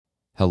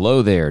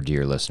Hello there,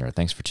 dear listener.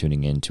 Thanks for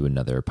tuning in to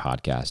another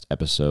podcast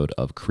episode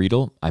of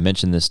Creedle. I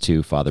mentioned this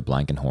to Father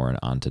Blankenhorn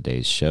on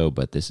today's show,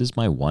 but this is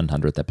my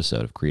 100th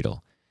episode of Creedle,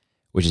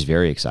 which is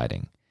very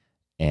exciting.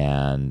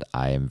 And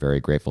I am very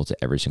grateful to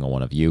every single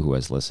one of you who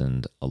has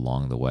listened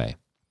along the way.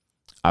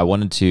 I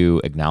wanted to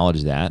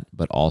acknowledge that,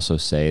 but also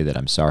say that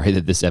I'm sorry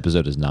that this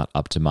episode is not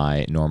up to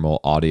my normal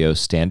audio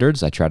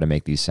standards. I try to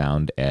make these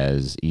sound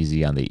as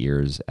easy on the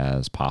ears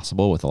as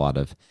possible with a lot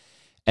of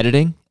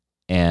editing.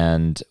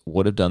 And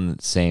would have done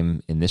the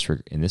same in this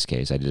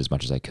case. I did as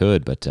much as I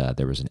could, but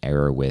there was an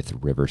error with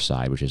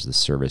Riverside, which is the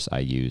service I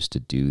use to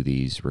do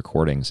these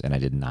recordings, and I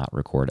did not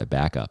record a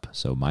backup.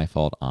 So my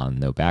fault on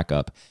no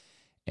backup,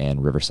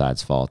 and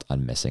Riverside's fault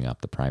on messing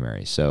up the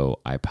primary. So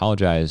I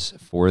apologize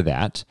for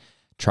that.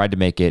 Tried to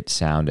make it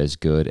sound as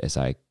good as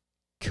I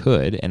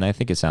could, and I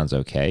think it sounds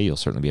okay. You'll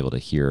certainly be able to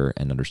hear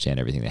and understand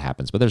everything that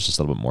happens, but there's just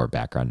a little bit more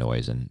background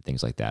noise and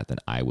things like that than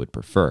I would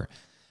prefer.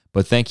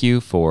 But thank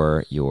you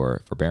for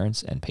your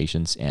forbearance and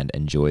patience, and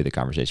enjoy the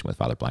conversation with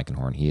Father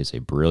Blankenhorn. He is a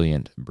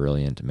brilliant,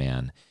 brilliant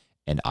man,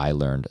 and I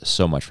learned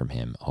so much from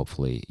him.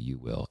 Hopefully you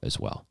will as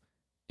well.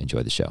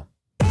 Enjoy the show.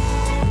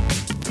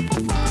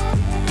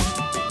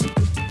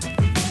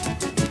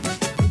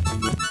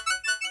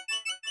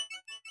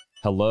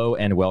 Hello,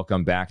 and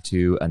welcome back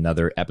to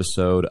another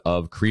episode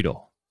of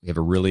Creedle. We have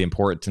a really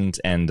important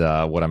and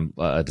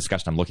a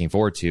discussion I'm looking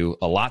forward to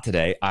a lot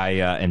today. I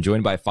am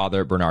joined by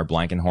Father Bernard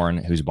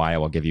Blankenhorn, whose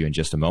bio I'll give you in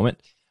just a moment.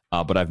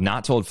 But I've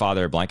not told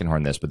Father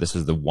Blankenhorn this, but this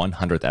is the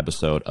 100th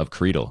episode of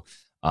Creedle.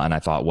 And I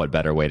thought, what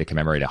better way to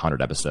commemorate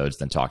 100 episodes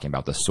than talking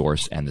about the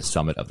source and the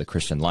summit of the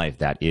Christian life,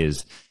 that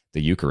is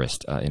the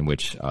Eucharist, in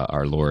which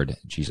our Lord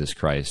Jesus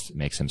Christ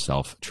makes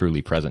himself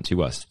truly present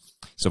to us.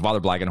 So Father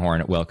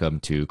Blankenhorn, welcome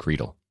to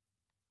Creedle.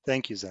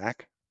 Thank you,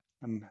 Zach.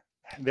 I'm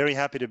very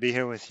happy to be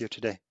here with you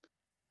today.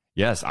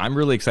 Yes, I'm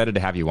really excited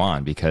to have you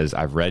on because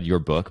I've read your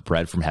book,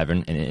 Bread from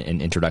Heaven,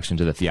 an introduction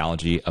to the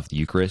theology of the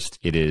Eucharist.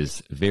 It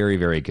is very,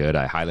 very good.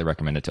 I highly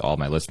recommend it to all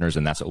my listeners,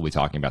 and that's what we'll be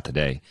talking about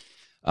today.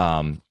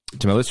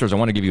 To my listeners, I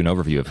want to give you an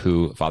overview of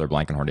who Father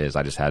Blankenhorn is.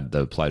 I just had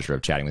the pleasure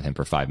of chatting with him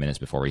for 5 minutes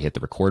before we hit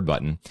the record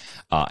button.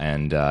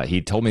 And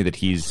he told me that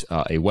he's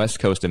a West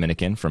Coast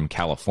Dominican from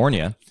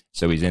California,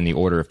 so he's in the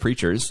Order of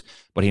Preachers,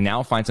 but he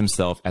now finds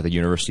himself at the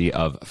University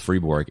of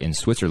Fribourg in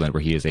Switzerland,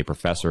 where he is a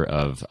professor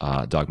of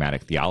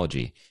dogmatic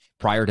theology.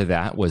 Prior to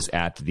that was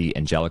at the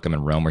Angelicum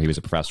in Rome, where he was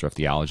a professor of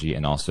theology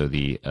and also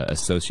the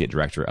associate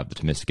director of the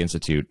Thomistic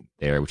Institute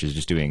there, which is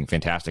just doing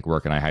fantastic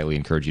work. And I highly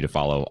encourage you to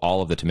follow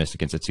all of the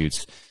Thomistic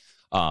Institute's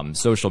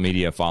social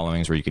media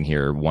followings, where you can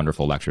hear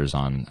wonderful lectures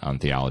on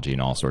theology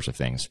and all sorts of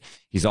things.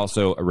 He's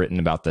also written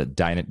about the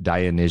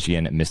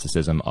Dionysian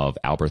mysticism of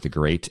Albert the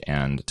Great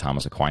and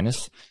Thomas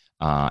Aquinas.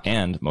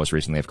 And most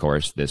recently, of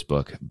course, this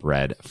book,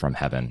 Bread from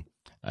Heaven,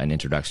 an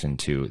introduction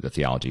to the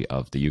theology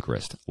of the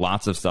Eucharist.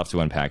 Lots of stuff to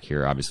unpack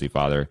here, obviously,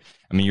 Father.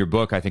 I mean, your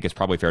book, I think it's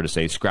probably fair to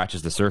say,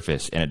 scratches the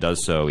surface, and it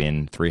does so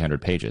in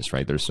 300 pages,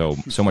 right? There's so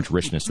much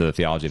richness to the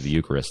theology of the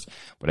Eucharist,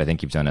 but I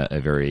think you've done a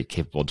very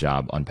capable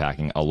job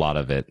unpacking a lot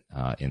of it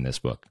in this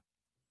book.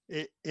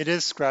 It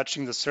is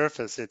scratching the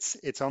surface.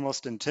 It's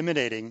almost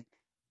intimidating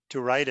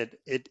to write it.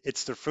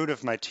 It's the fruit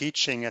of my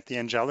teaching at the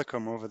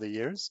Angelicum over the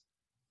years.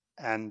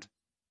 And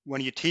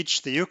when you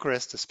teach the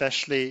Eucharist,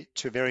 especially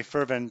to very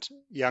fervent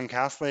young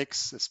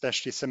Catholics,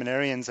 especially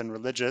seminarians and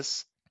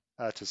religious,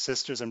 to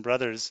sisters and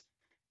brothers,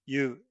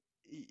 you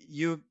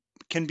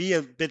can be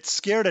a bit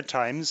scared at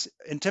times,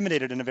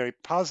 intimidated in a very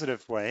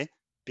positive way,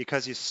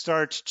 because you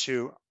start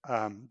to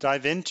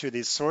dive into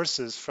these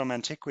sources from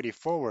antiquity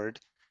forward,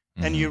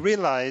 and you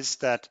realize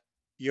that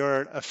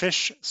you're a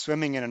fish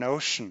swimming in an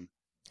ocean,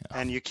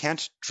 and you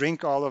can't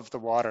drink all of the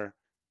water.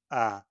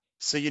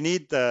 So you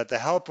need the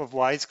help of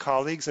wise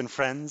colleagues and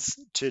friends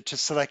to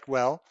select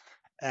well.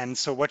 And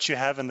so what you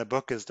have in the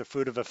book is the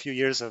fruit of a few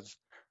years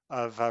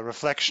of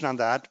reflection on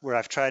that, where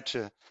I've tried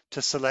to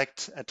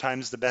select at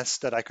times the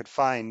best that I could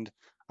find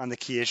on the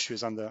key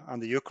issues on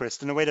the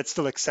Eucharist in a way that's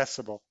still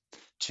accessible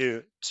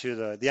to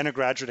the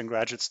undergraduate and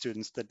graduate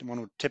students that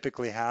one would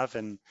typically have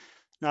in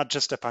not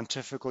just a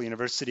pontifical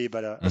university,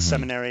 but a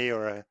seminary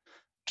or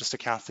just a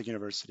Catholic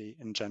university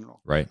in general.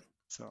 Right.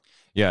 So.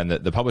 Yeah, and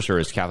the publisher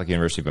is Catholic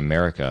University of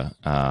America,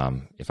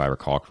 if I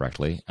recall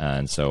correctly,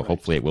 and so Right.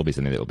 Hopefully it will be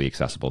something that will be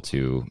accessible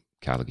to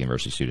Catholic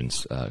university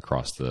students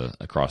across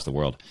the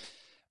world.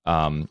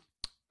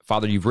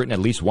 Father, you've written at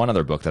least one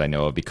other book that I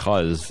know of,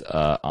 because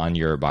on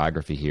your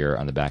biography here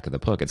on the back of the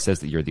book, it says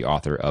that you're the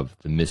author of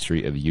The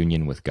Mystery of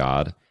Union with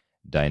God,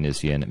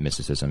 Dionysian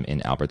Mysticism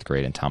in Albert the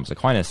Great and Thomas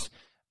Aquinas.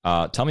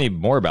 Tell me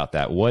more about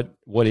that. What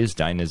is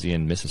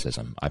Dionysian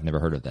mysticism? I've never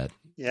heard of that.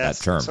 Yes,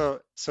 that term.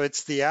 So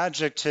it's the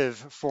adjective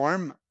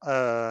form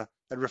that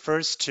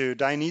refers to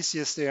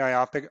Dionysius the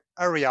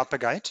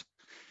Areopagite,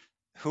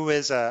 who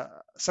is a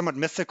somewhat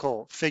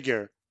mythical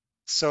figure.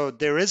 So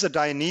there is a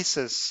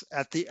Dionysus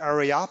at the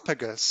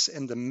Areopagus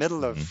in the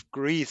middle of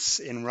Greece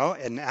in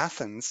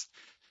Athens,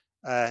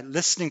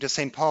 listening to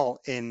St. Paul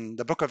in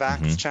the book of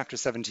Acts, chapter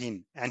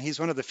 17. And he's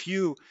one of the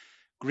few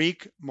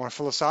Greek, more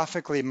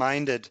philosophically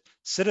minded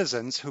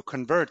citizens who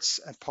converts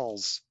at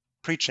Paul's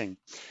preaching.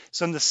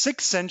 So in the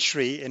 6th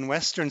century in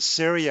Western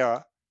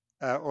Syria,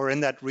 or in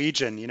that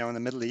region, in the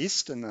Middle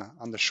East,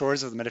 on the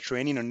shores of the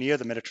Mediterranean or near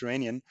the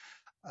Mediterranean,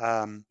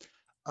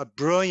 a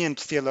brilliant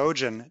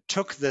theologian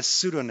took this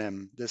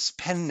pseudonym, this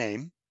pen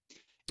name.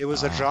 It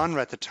was a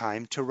genre at the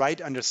time to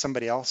write under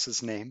somebody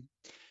else's name.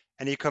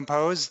 And he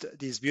composed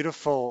these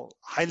beautiful,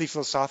 highly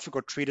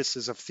philosophical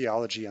treatises of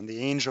theology on the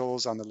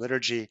angels, on the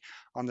liturgy,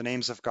 on the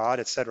names of God,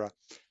 etc.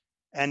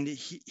 And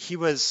he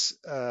was,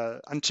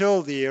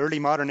 until the early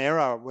modern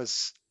era,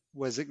 was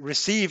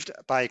received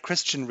by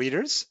Christian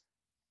readers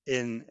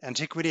in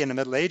antiquity and the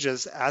Middle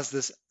Ages as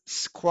this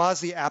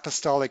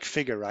quasi-apostolic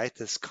figure, right?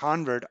 This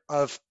convert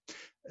of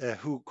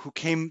who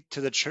came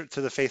to the church,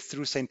 to the faith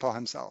through St. Paul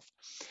himself.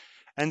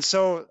 And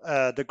so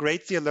the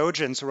great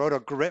theologians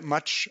wrote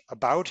much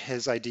about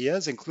his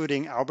ideas,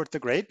 including Albert the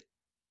Great,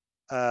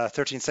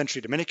 13th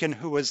century Dominican,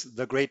 who was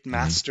the great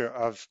master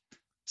of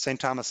St.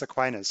 Thomas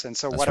Aquinas. And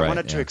so what I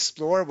wanted to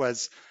explore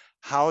was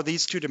how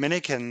these two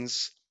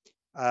Dominicans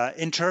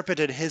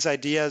interpreted his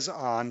ideas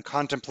on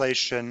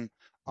contemplation,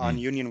 on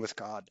union with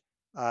God,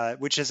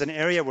 which is an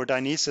area where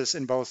Dionysius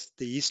in both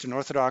the Eastern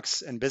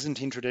Orthodox and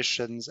Byzantine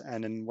traditions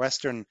and in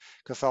Western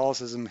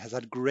Catholicism has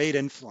had great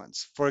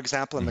influence, for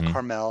example, in the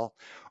Carmel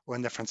or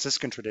in the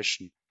Franciscan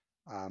tradition.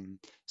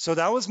 So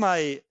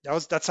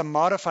that's a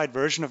modified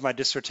version of my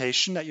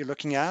dissertation that you're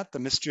looking at, The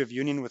Mystery of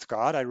Union with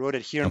God. I wrote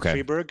it here in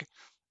Freiburg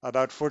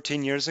about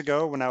 14 years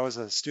ago when I was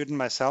a student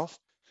myself.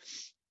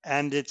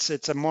 And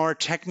it's a more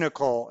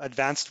technical,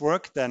 advanced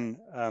work than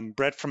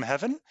Bread from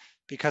Heaven,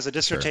 because a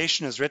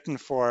dissertation is written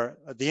for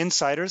the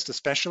insiders, the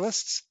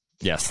specialists.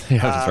 Yes,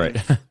 that's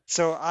right.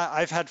 So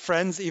I've had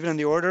friends, even in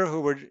the order,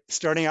 who were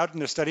starting out in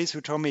their studies, who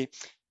told me,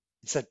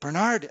 he said,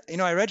 Bernard,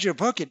 I read your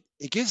book.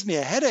 It gives me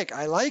a headache.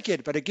 I like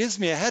it, but it gives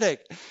me a headache.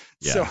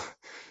 Yeah.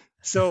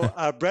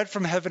 So Bread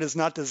from Heaven is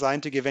not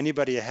designed to give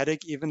anybody a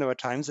headache, even though at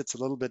times it's a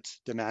little bit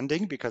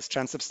demanding, because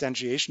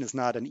transubstantiation is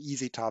not an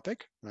easy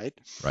topic, right?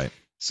 Right.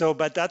 So,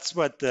 but that's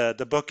what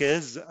the book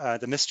is,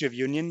 The Mystery of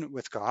Union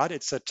with God.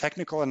 It's a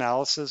technical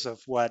analysis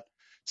of what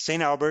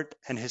St. Albert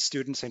and his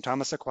student, St.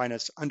 Thomas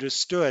Aquinas,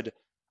 understood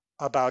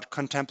about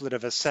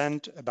contemplative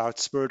ascent, about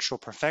spiritual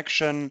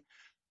perfection,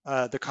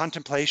 the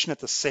contemplation that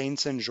the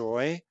saints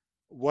enjoy.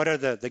 What are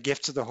the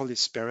gifts of the Holy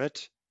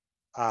Spirit?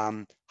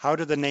 How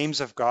do the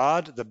names of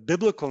God, the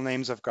biblical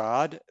names of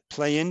God,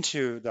 play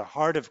into the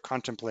heart of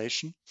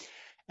contemplation?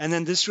 And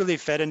then this really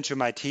fed into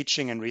my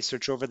teaching and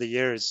research over the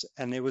years.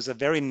 And it was a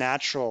very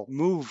natural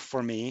move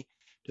for me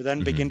to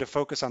then begin to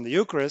focus on the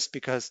Eucharist,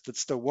 because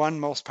it's the one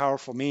most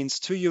powerful means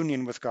to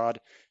union with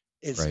God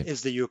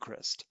is the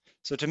Eucharist.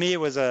 So to me, it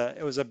was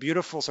a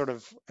beautiful sort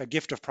of a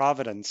gift of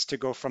providence to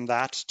go from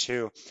that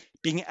to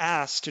being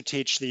asked to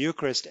teach the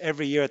Eucharist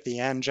every year at the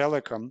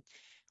Angelicum,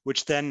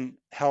 which then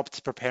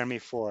helped prepare me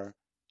for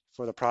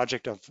the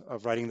project of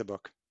writing the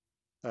book.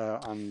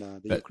 On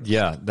the Eucharist.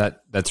 Yeah,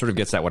 that sort of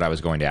gets at what I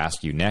was going to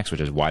ask you next,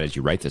 which is why did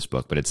you write this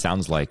book? But it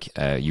sounds like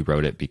you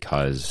wrote it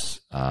because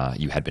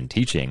you had been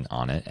teaching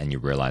on it and you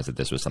realized that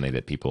this was something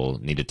that people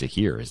needed to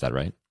hear. Is that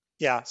right?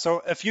 Yeah. So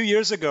a few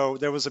years ago,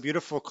 there was a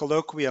beautiful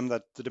colloquium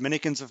that the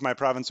Dominicans of my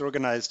province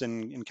organized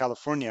in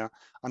California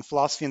on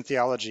philosophy and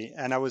theology.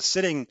 And I was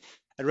sitting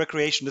at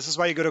recreation. This is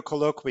why you go to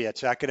colloquia,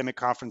 to academic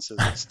conferences.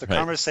 It's the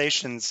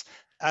conversations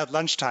at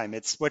lunchtime.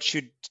 It's what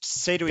you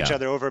say to each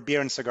other over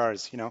beer and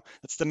cigars.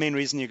 That's the main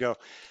reason you go.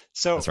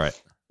 So that's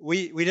right.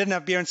 We didn't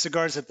have beer and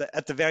cigars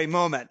at the very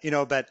moment,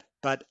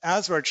 but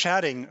as we're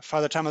chatting,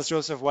 Father Thomas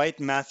Joseph White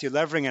and Matthew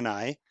Levering and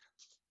I,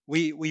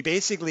 we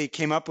basically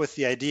came up with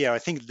the idea, I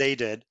think they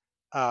did,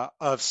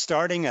 of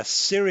starting a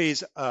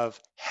series of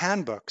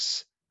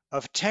handbooks,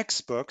 of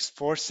textbooks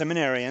for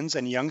seminarians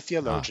and young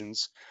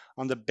theologians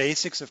on the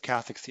basics of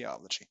Catholic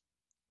theology.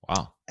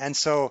 Wow. And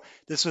so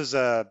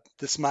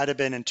this might have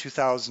been in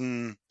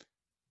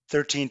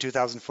 2013,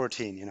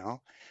 2014,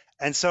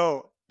 And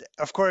so,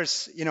 of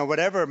course,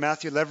 whatever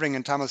Matthew Levering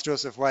and Thomas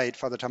Joseph White,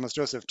 Father Thomas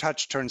Joseph,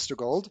 touch turns to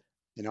gold,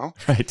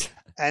 Right.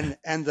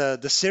 And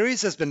the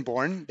series has been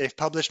born. They've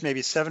published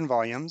maybe 7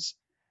 volumes.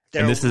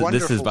 And this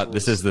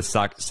is the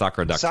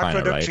Sacra Doctrina,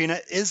 Sacra Doctrina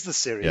right? is the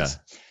series.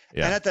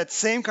 Yeah. And at that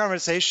same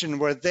conversation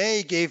where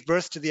they gave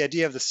birth to the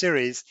idea of the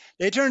series,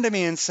 they turned to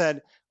me and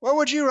said, what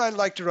would you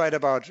like to write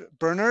about,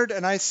 Bernard?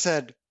 And I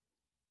said,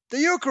 the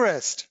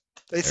Eucharist.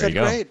 They said,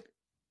 great.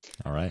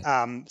 All right.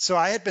 So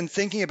I had been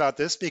thinking about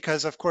this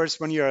because, of course,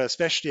 when you're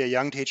especially a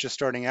young teacher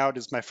starting out,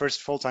 is my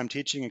first full-time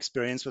teaching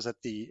experience was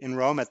in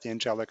Rome at the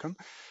Angelicum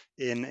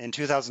in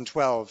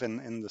 2012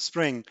 in the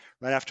spring,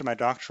 right after my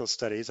doctoral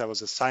studies. I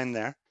was assigned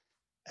there.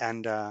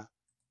 And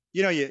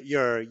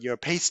you're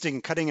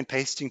cutting and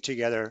pasting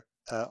together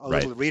a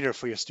little reader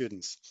for your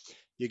students.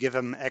 You give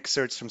them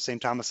excerpts from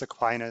St. Thomas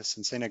Aquinas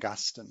and St.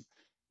 Augustine.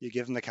 You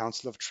give them the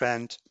Council of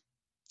Trent.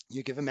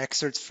 You give them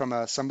excerpts from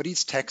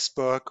somebody's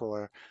textbook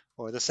or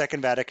the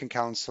Second Vatican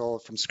Council,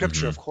 from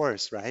Scripture, of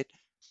course, right?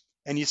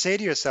 And you say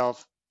to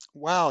yourself,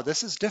 wow,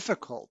 this is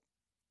difficult.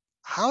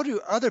 How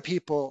do other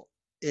people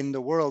in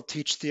the world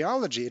teach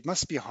theology? It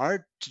must be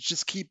hard to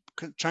just keep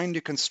trying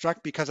to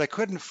construct, because I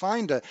couldn't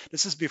find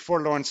this is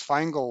before Lawrence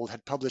Feingold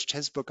had published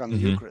his book on the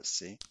Eucharist,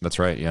 see? That's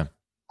right, yeah.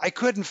 I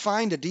couldn't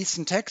find a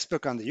decent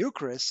textbook on the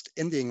Eucharist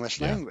in the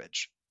English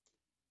language.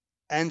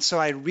 And so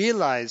I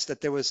realized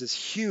that there was this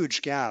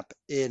huge gap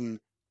in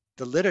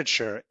the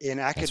literature, in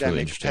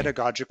academic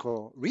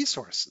pedagogical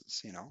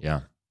resources,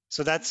 Yeah.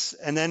 So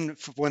and then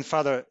when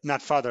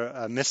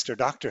Mr.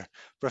 Dr.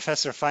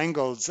 Professor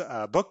Feingold's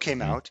book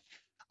came out,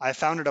 I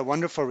found it a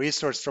wonderful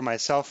resource for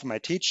myself and my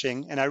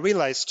teaching. And I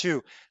realized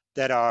too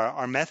that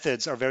our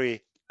methods are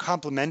very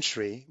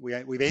complementary.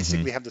 We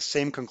basically have the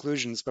same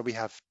conclusions, but we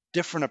have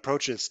different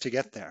approaches to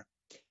get there.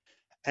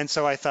 And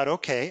so I thought,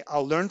 okay,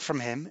 I'll learn from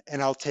him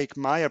and I'll take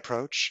my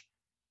approach.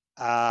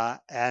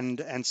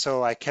 And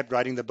so I kept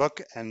writing the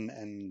book,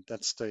 and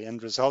that's the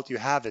end result you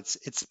have.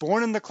 It's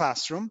born in the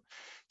classroom.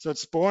 So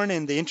it's born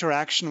in the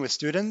interaction with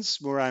students,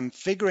 where I'm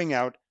figuring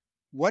out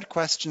what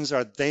questions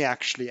are they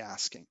actually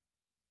asking.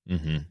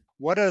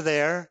 What are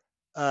their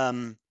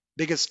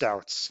biggest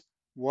doubts?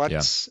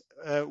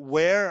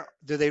 Where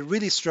do they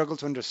really struggle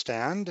to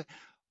understand?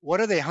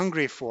 What are they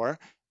hungry for?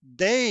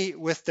 They,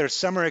 with their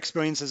summer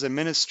experiences in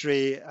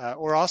ministry,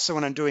 or also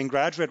when I'm doing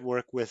graduate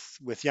work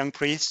with young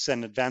priests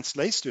and advanced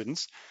lay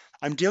students,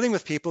 I'm dealing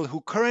with people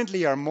who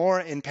currently are more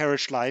in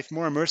parish life,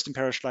 more immersed in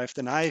parish life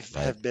than I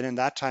have been in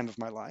that time of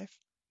my life.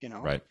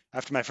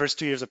 After my first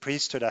 2 years of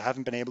priesthood, I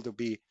haven't been able to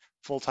be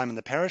full-time in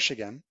the parish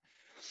again.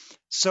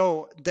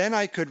 So then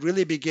I could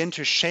really begin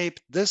to shape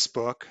this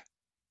book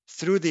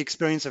through the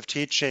experience of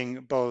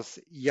teaching both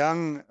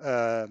young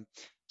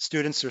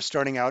students who are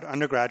starting out,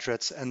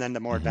 undergraduates, and then the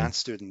more advanced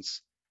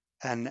students,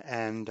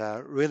 and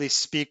really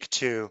speak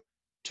to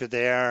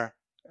their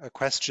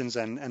questions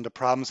and the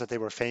problems that they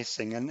were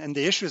facing, and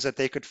the issues that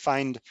they could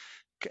find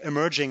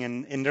emerging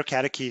in their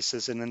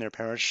catechesis and in their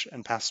parish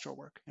and pastoral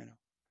work.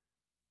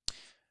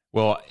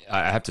 Well,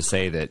 I have to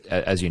say that,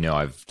 as you know,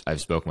 I've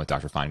spoken with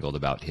Dr. Feingold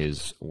about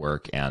his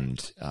work, and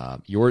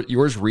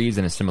yours reads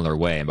in a similar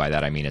way. And by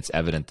that, I mean it's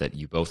evident that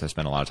you both have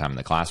spent a lot of time in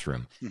the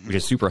classroom, which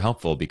is super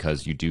helpful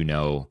because you do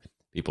know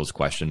people's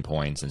question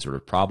points and sort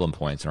of problem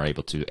points and are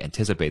able to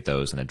anticipate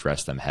those and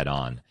address them head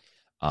on,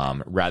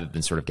 rather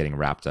than sort of getting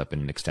wrapped up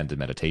in an extended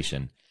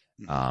meditation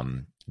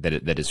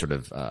that is sort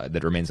of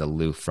that remains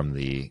aloof from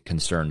the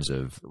concerns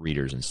of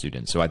readers and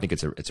students. So I think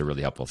it's a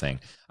really helpful thing.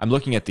 I'm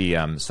looking at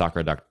the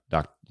Sacra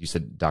you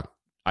said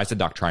I said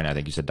Doctrina. I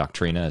think you said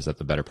Doctrina. Is that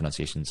the better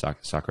pronunciation?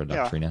 Sacra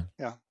Doctrina.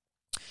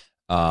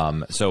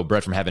 Yeah. So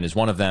Bread from Heaven is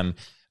one of them.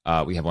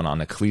 We have one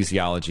on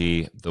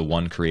ecclesiology, the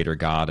one creator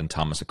God, and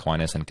Thomas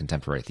Aquinas and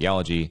contemporary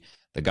theology,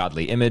 the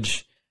godly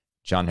image,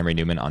 John Henry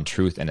Newman on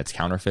truth and its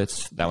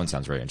counterfeits. That one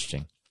sounds very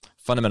interesting.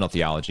 Fundamental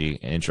Theology,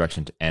 an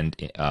introduction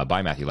to,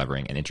 by Matthew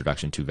Levering, an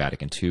introduction to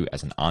Vatican II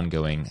as an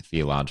ongoing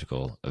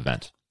theological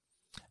event.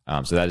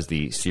 So that is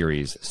the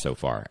series so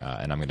far,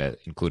 and I'm going to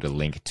include a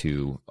link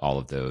to all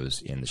of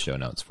those in the show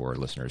notes for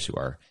listeners who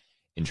are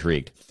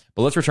intrigued.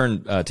 But let's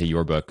return to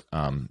your book,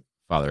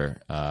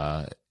 Father.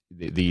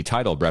 The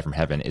title, Bread from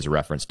Heaven, is a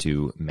reference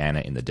to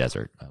manna in the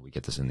desert. We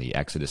get this in the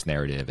Exodus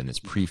narrative, and this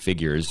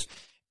prefigures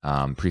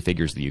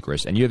the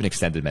Eucharist. And you have an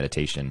extended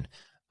meditation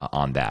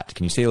on that.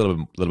 Can you say a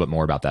little bit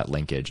more about that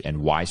linkage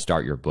and why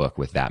start your book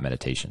with that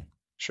meditation?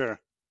 Sure.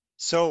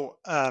 So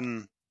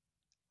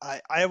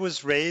I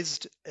was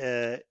raised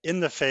in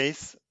the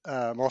faith,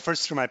 well,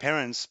 first through my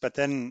parents, but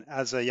then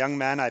as a young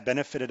man, I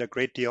benefited a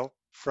great deal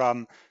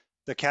from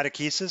the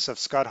catechesis of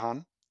Scott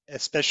Hahn,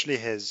 especially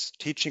his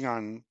teaching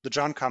on the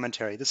John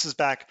commentary. This is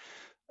back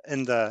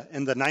in the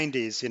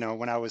 90s,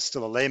 when I was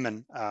still a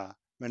layman,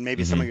 when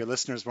maybe some of your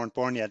listeners weren't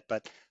born yet,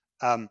 but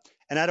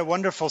and I had a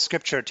wonderful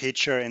scripture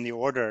teacher in the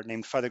order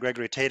named Father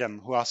Gregory Tatum,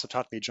 who also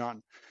taught me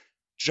John.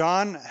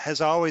 John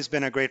has always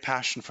been a great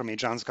passion for me,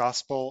 John's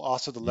Gospel,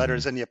 also the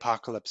letters in the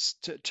Apocalypse.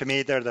 To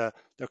me, they're the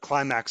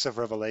climax of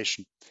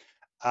Revelation.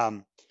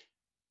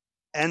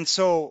 And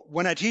so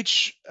when I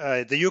teach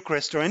the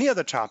Eucharist or any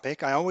other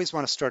topic, I always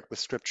want to start with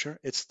Scripture.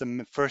 It's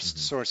the first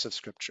source of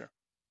Scripture,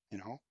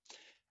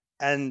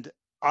 And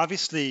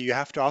obviously, you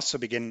have to also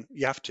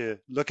you have to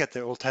look at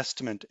the Old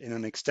Testament in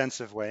an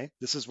extensive way.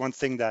 This is one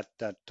thing that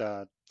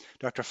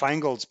Dr.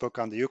 Feingold's book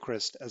on the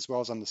Eucharist, as well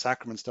as on the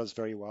sacraments, does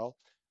very well.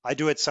 I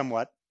do it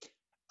somewhat.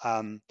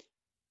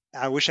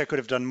 I wish I could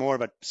have done more,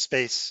 but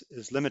space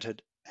is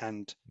limited.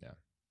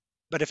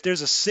 But if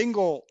there's a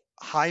single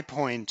high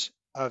point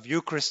of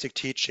Eucharistic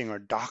teaching or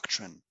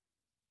doctrine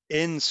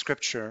in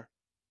Scripture,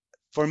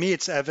 for me,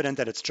 it's evident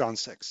that it's John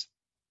 6.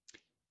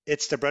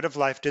 It's the bread of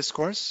life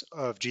discourse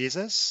of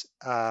Jesus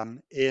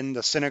in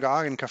the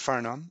synagogue in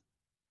Capharnaum,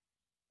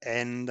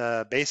 and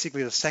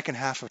basically the second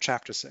half of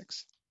chapter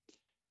 6.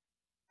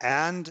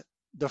 And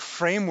the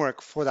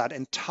framework for that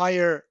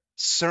entire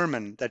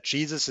sermon that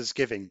Jesus is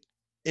giving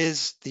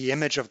is the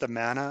image of the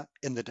manna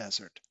in the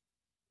desert.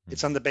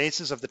 It's on the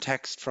basis of the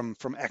text from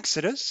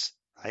Exodus,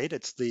 right?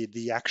 It's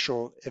the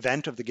actual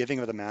event of the giving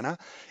of the manna.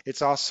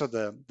 It's also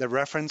the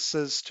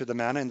references to the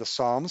manna in the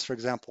Psalms, for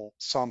example,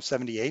 Psalm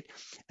 78.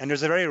 And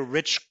there's a very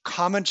rich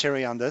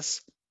commentary on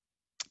this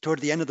toward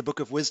the end of the book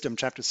of Wisdom,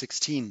 chapter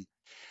 16.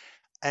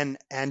 And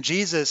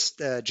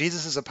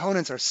Jesus's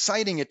opponents are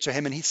citing it to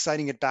him, and he's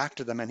citing it back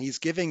to them, and he's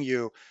giving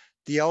you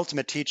the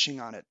ultimate teaching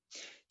on it.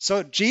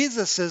 So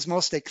Jesus's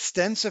most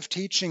extensive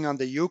teaching on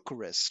the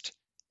Eucharist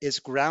is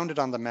grounded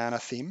on the manna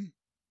theme.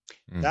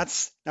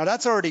 That's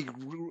already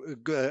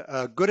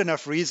a good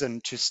enough reason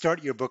to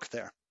start your book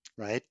there,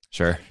 right?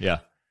 Sure, yeah.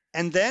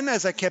 And then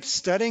as I kept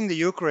studying the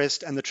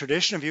Eucharist and the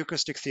tradition of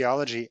Eucharistic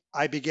theology,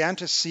 I began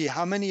to see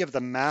how many of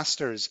the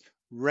masters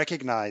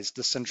recognized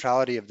the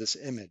centrality of this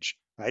image,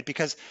 right?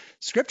 Because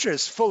Scripture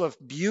is full of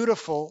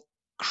beautiful,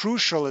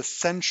 crucial,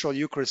 essential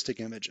Eucharistic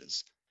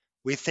images.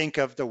 We think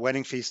of the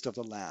wedding feast of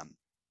the Lamb,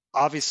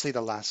 obviously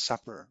the Last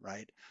Supper,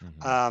 right?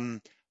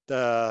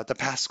 The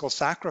Paschal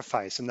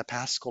sacrifice and the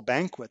Paschal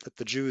banquet that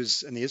the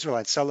Jews and the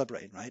Israelites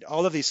celebrate, right?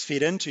 All of these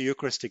feed into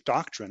Eucharistic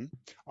doctrine.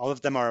 All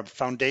of them are a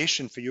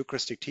foundation for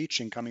Eucharistic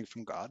teaching coming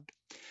from God.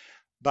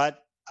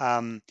 But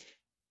when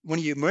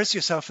you immerse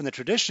yourself in the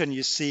tradition,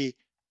 you see,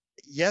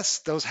 yes,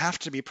 those have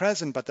to be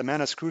present, but the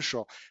manna is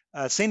crucial.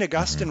 St.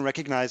 Augustine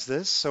recognized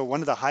this. So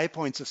one of the high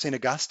points of St.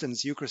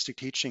 Augustine's Eucharistic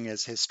teaching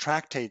is his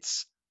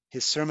tractates,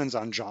 his sermons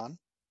on John.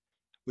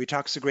 We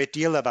talks a great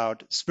deal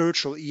about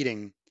spiritual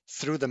eating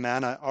through the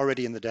manna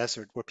already in the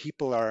desert, where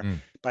people are,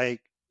 by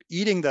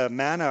eating the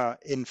manna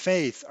in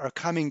faith, are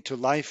coming to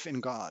life in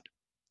God,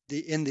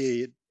 in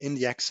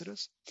the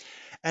Exodus.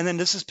 And then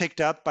this is picked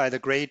up by the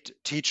great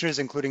teachers,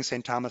 including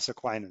St. Thomas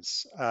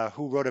Aquinas,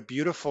 who wrote a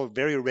beautiful,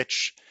 very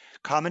rich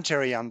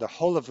commentary on the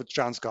whole of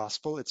John's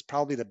Gospel. It's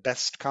probably the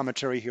best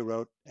commentary he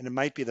wrote, and it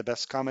might be the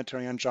best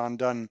commentary on John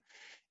done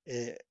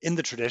in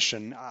the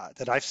tradition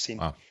that I've seen.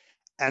 Wow.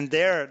 And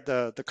there,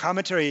 the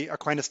commentary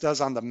Aquinas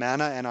does on the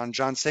manna and on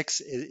John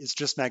 6 is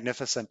just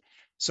magnificent.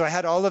 So I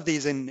had all of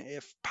these in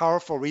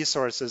powerful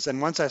resources,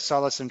 and once I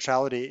saw the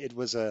centrality, it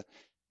was a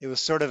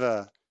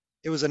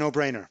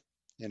no-brainer,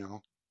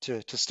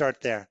 to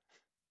start there.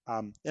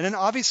 And then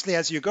obviously,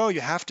 as you go,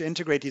 you have to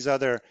integrate these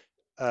other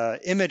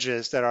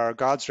images that are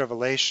God's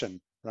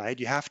revelation, right?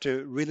 You have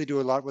to really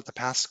do a lot with the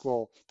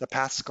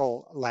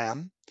Paschal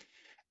lamb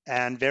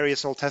and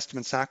various Old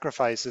Testament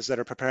sacrifices that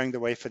are preparing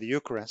the way for the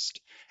Eucharist.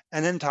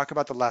 And then talk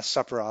about the Last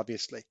Supper,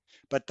 obviously.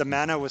 But the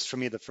manna was, for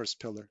me, the first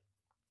pillar.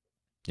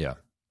 Yeah,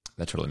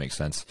 that totally makes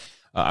sense.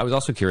 I was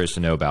also curious to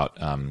know about,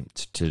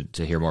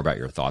 to hear more about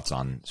your thoughts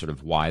on sort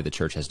of why the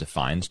Church has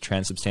defined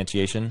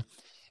transubstantiation.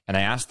 And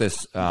I asked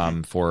this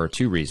for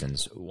two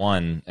reasons.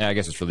 One, I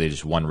guess it's really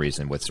just one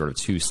reason with sort of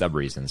two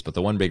sub-reasons. But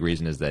the one big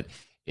reason is that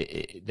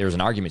there's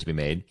an argument to be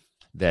made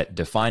that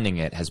defining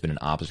it has been an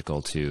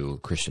obstacle to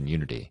Christian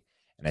unity.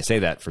 And I say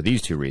that for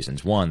these two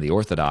reasons. One, the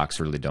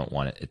Orthodox really don't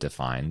want it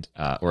defined,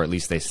 or at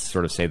least they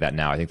sort of say that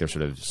now. I think there's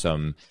sort of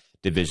some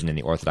division in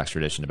the Orthodox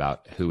tradition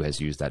about who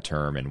has used that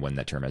term and when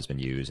that term has been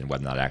used and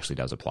whether or not it actually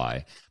does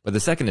apply. But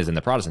the second is in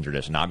the Protestant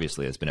tradition.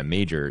 Obviously, it's been a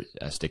major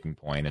sticking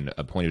point and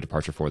a point of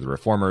departure for the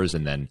Reformers,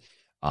 and then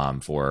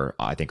for,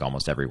 I think,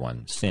 almost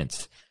everyone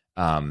since.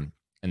 And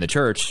the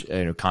Church,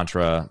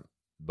 contra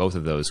both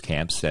of those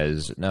camps,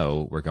 says,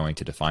 no, we're going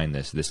to define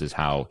this. This is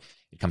how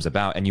it comes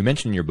about. And you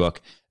mentioned in your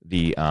book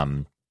the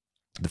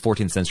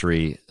 14th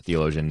century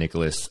theologian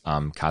Nicholas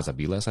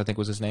Casabilas, I think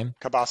was his name.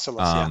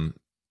 Cabassilas,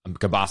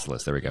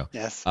 Cabassilas, there we go.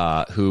 Yes.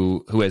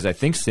 Who has, I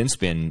think, since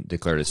been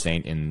declared a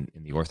saint in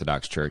the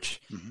Orthodox Church.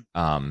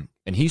 And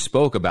he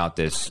spoke about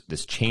this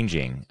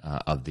changing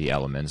of the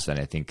elements, and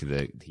I think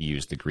that he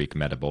used the Greek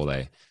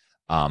metabole.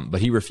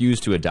 But he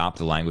refused to adopt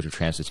the language of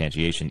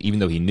transubstantiation, even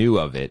though he knew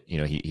of it.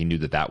 He knew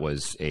that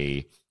was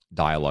a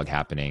dialogue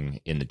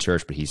happening in the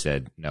Church, but he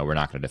said, no, we're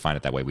not going to define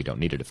it that way. We don't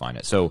need to define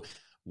it. So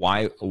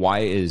why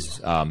is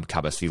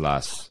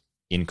Cabassilas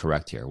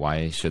incorrect here?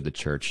 Why should the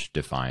Church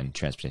define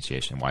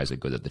transubstantiation? Why is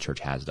it good that the Church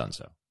has done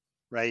so?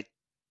 Right.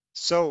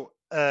 So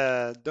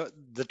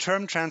the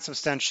term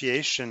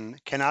transubstantiation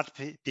cannot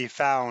be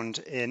found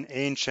in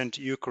ancient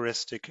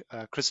Eucharistic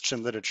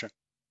Christian literature,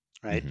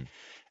 right?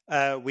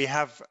 We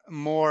have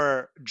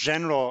more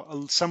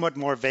general, somewhat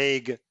more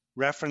vague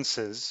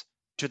references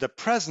to the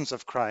presence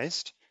of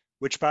Christ,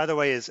 which, by the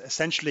way, is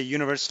essentially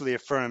universally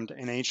affirmed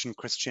in ancient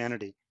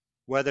Christianity,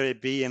 whether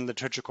it be in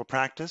liturgical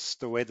practice,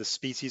 the way the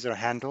species are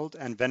handled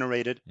and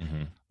venerated,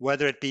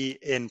 whether it be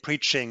in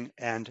preaching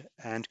and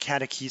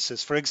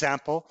catechesis. For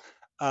example,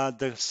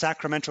 the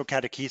sacramental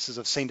catechesis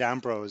of St.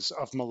 Ambrose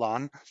of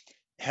Milan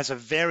has a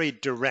very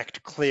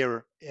direct,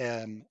 clear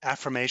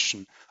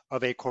affirmation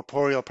of a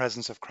corporeal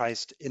presence of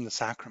Christ in the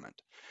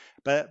sacrament.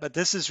 But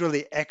this is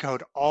really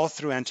echoed all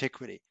through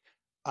antiquity.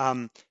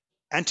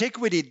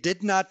 Antiquity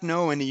did not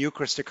know any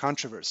Eucharistic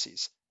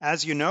controversies.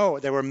 As you know,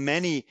 there were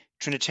many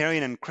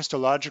Trinitarian and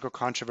Christological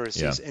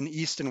controversies in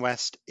East and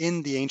West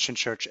in the ancient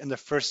church in the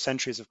first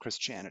centuries of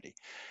Christianity.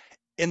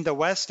 In the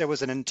West, there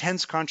was an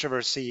intense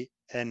controversy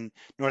in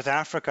North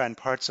Africa and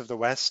parts of the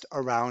West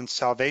around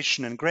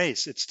salvation and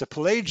grace. It's the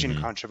Pelagian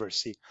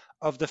controversy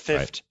of the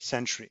 5th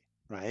century,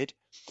 right?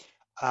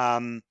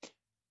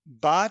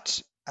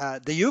 But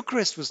the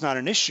Eucharist was not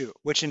an issue,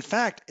 which in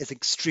fact is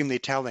extremely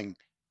telling.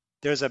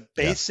 There's a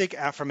basic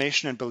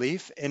affirmation and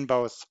belief in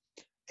both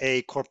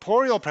a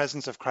corporeal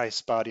presence of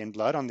Christ's body and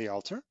blood on the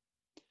altar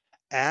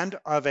and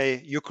of a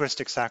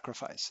Eucharistic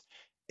sacrifice.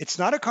 It's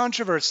not a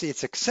controversy.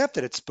 It's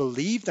accepted. It's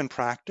believed and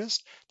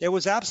practiced. There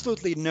was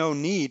absolutely no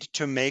need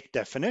to make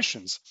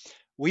definitions.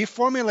 We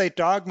formulate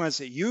dogmas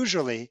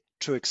usually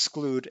to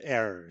exclude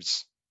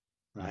errors,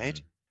 right?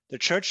 Mhm. The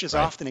church is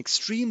Right. often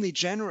extremely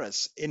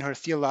generous in her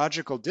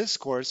theological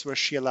discourse, where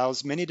she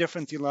allows many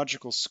different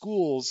theological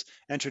schools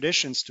and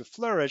traditions to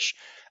flourish,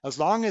 as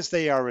long as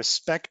they are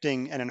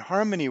respecting and in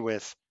harmony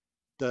with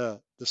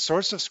the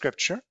source of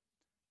Scripture,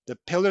 the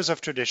pillars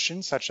of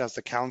tradition, such as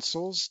the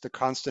councils, the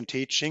constant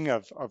teaching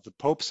of the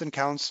popes and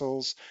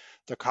councils,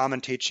 the common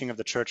teaching of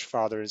the church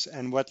fathers,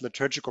 and what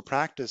liturgical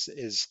practice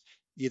is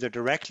either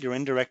directly or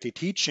indirectly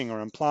teaching or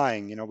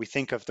implying. You know, we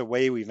think of the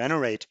way we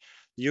venerate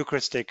the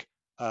Eucharistic,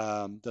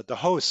 the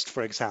host,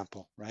 for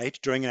example, right,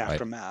 during and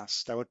after Right.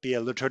 Mass. That would be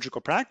a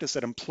liturgical practice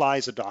that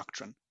implies a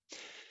doctrine.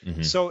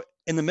 Mhm. So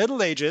in the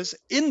Middle Ages,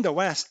 in the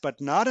West,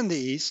 but not in the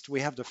East,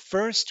 we have the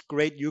first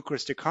great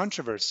Eucharistic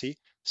controversy,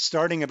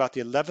 starting about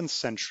the 11th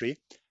century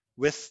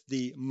with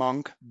the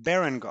monk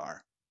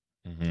Berengar.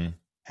 Mhm.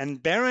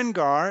 And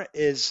Berengar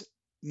is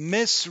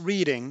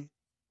misreading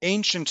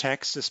ancient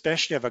texts,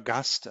 especially of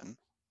Augustine,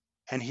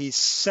 and he's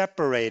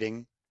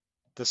separating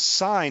the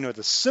sign or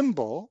the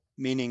symbol,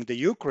 meaning the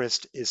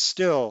Eucharist is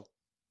still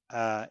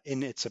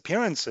in its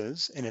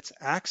appearances, in its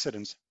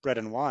accidents, bread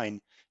and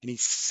wine, and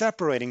he's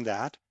separating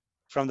that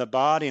from the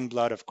body and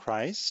blood of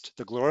Christ,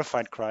 the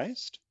glorified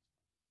Christ.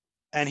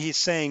 And he's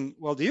saying,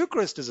 well, the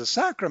Eucharist is a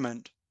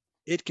sacrament.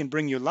 It can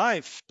bring you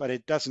life, but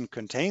it doesn't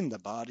contain the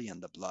body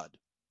and the blood.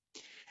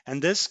 And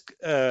this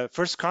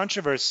first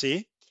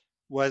controversy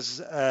was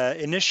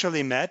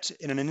initially met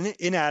in an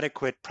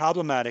inadequate,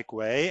 problematic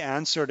way,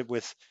 answered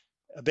with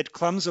a bit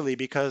clumsily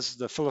because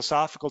the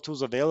philosophical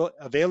tools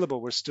available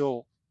were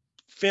still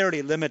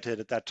fairly limited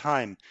at that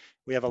time.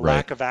 We have a Right.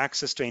 lack of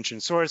access to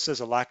ancient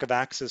sources, a lack of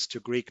access to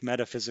Greek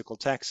metaphysical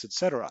texts,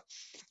 etc.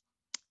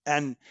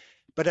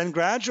 But then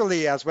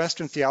gradually, as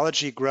Western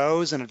theology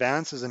grows and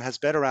advances and has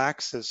better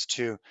access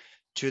to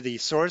the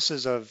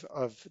sources of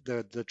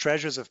the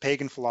treasures of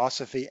pagan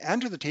philosophy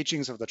and to the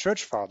teachings of the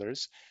church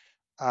fathers,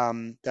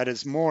 that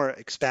is more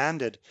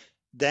expanded,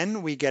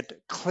 then we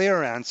get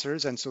clear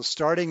answers. And so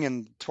starting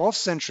in 12th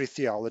century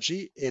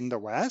theology in the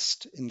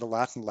West, in the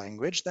Latin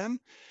language, then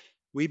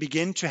we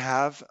begin to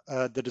have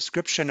the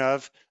description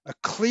of a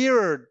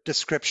clearer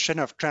description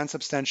of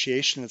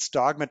transubstantiation that's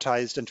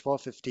dogmatized in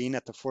 1215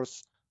 at the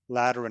Fourth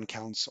Lateran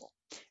Council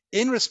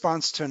in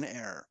response to an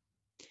error.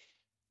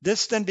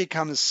 This then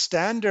becomes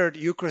standard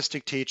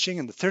Eucharistic teaching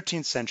in the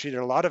 13th century. There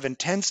are a lot of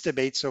intense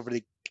debates over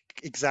the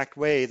exact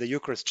way the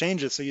Eucharist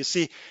changes. So you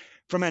see,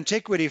 from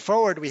antiquity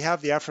forward, we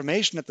have the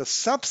affirmation that the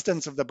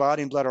substance of the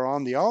body and blood are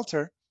on the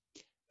altar.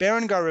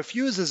 Berengar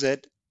refuses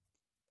it.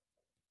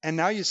 And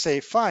now you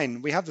say,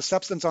 fine, we have the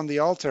substance on the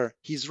altar.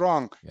 He's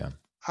wrong. Yeah.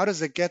 How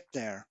does it get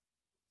there?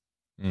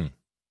 Mm.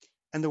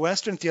 And the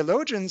Western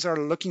theologians are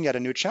looking at a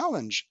new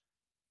challenge.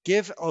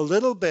 Give a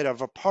little bit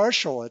of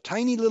a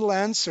tiny little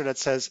answer that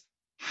says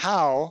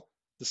how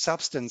the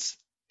substance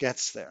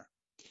gets there.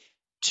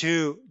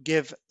 To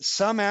give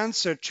some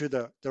answer to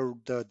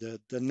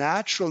the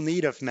natural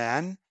need of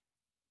man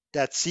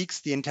that seeks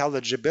the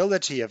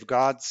intelligibility of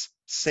God's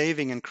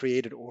saving and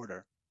created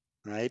order,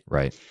 right?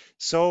 Right.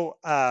 So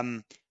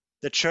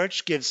the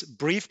church gives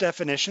brief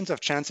definitions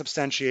of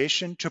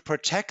transubstantiation to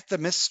protect the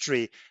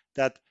mystery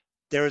that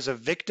there is a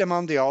victim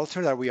on the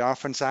altar that we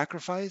offer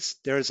sacrifice.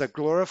 There is a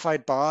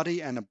glorified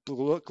body and a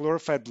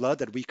glorified blood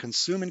that we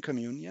consume in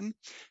communion.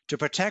 To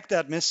protect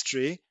that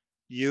mystery,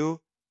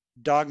 you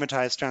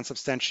dogmatize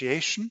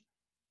transubstantiation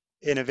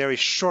in a very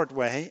short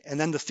way, and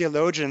then the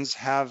theologians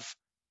have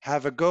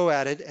a go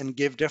at it and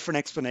give different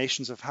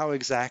explanations of how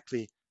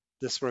exactly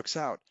this works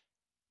out.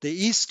 The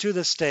East to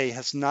this day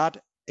has not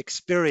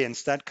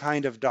experienced that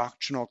kind of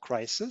doctrinal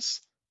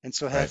crisis, and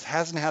so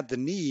hasn't had the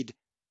need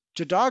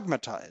to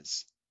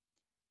dogmatize.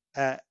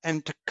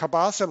 And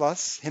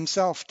Cabasilas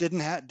himself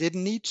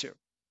didn't need to.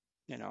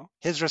 You know,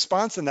 his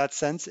response in that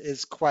sense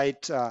is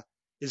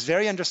is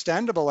very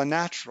understandable and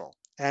natural.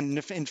 And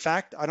in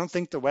fact, I don't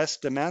think the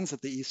West demands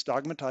that the East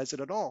dogmatize it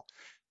at all,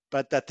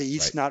 but that the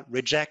East not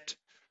reject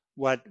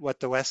what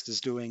the West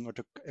is doing or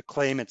to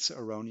claim it's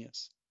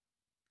erroneous.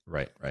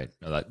 Right.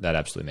 No, that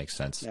absolutely makes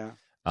sense. Yeah.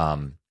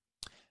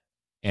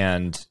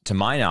 And to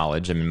my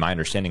knowledge, I mean, my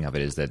understanding of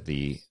it is that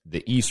the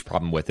East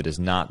problem with it is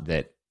not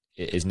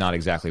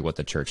exactly what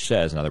the church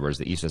says. In other words,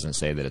 the East doesn't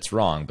say that it's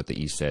wrong, but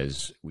the East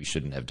says we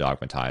shouldn't have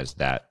dogmatized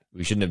that.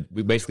 We shouldn't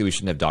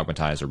have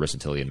dogmatized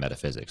Aristotelian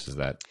metaphysics. Is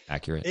that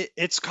accurate?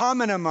 It's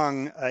common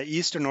among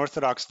Eastern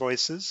Orthodox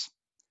voices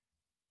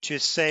to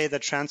say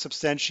that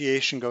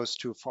transubstantiation goes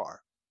too far.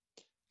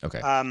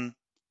 Okay.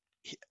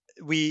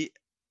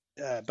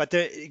 But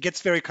it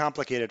gets very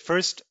complicated.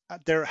 First,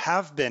 there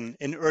have been,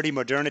 in early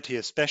modernity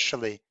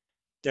especially,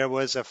 there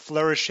was a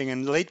flourishing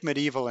in late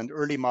medieval and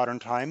early modern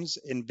times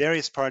in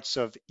various parts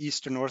of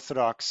Eastern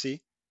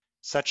Orthodoxy,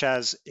 such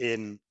as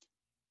in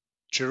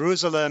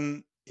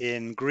Jerusalem,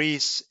 in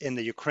Greece, in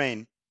the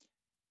Ukraine.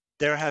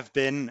 there have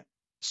been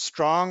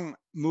strong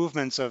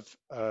movements of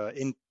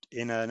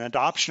in an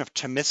adoption of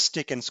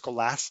Thomistic and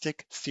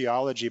scholastic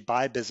theology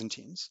by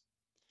Byzantines.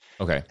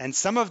 Okay. And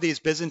some of these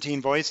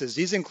Byzantine voices,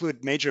 these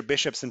include major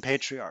bishops and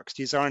patriarchs.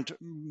 These aren't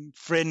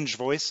fringe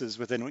voices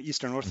within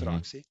Eastern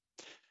Orthodoxy.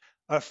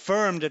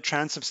 Affirmed a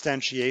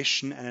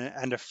transubstantiation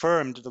and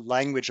affirmed the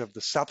language of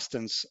the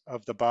substance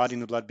of the body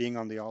and the blood being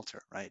on the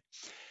altar, right?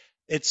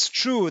 It's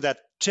true that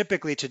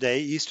typically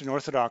today, Eastern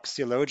Orthodox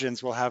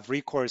theologians will have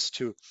recourse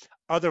to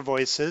other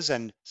voices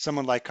and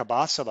someone like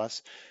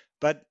Kabbasalas,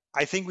 but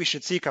I think we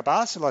should see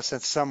Kabbasalas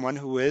as someone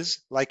who is,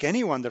 like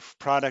anyone, the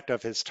product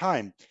of his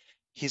time.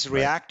 He's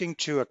reacting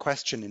to a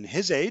question in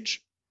his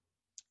age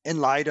in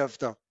light of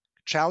the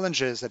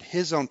challenges that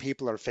his own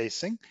people are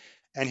facing,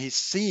 and he's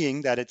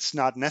seeing that it's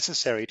not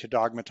necessary to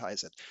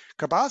dogmatize it.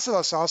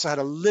 Kabbasalas also had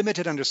a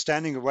limited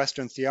understanding of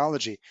Western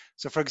theology.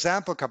 So, for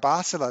example,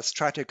 Kabbasalas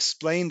tried to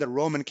explain the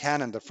Roman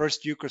canon, the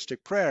first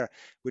Eucharistic prayer,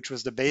 which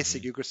was the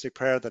basic Eucharistic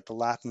prayer that the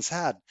Latins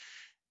had.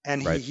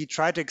 And he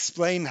tried to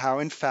explain how,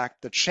 in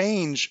fact, the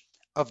change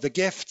of the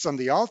gifts on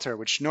the altar,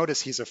 which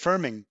notice he's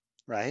affirming,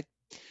 right?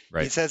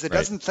 He says it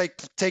doesn't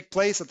take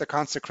place at the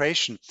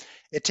consecration.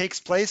 It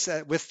takes place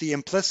with the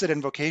implicit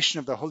invocation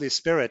of the Holy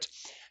Spirit.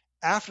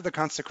 After the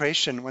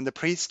consecration, when the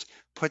priest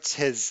puts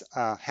his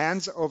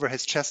hands over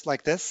his chest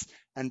like this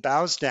and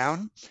bows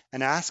down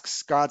and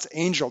asks God's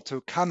angel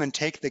to come and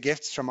take the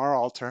gifts from our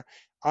altar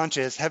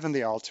onto his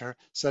heavenly altar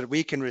so that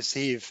we can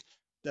receive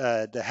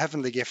the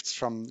heavenly gifts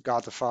from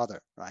God the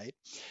Father, right?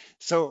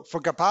 So for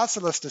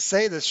Kabbasalas to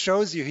say this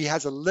shows you he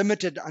has a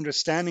limited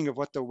understanding of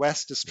what the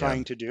West is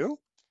trying to do.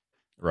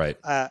 Right.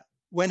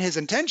 When his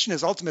intention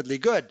is ultimately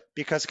good,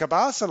 because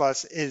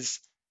Kabbasalas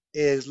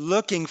is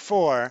looking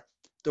for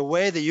the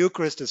way the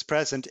Eucharist is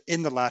present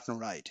in the Latin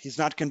Rite. He's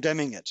not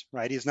condemning it,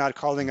 right? He's not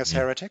calling us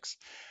heretics.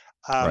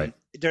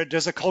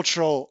 There's a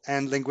cultural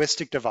and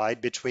linguistic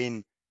divide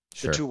between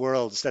the two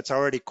worlds that's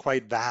already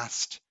quite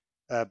vast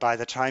by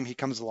the time he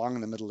comes along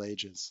in the Middle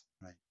Ages,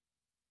 right?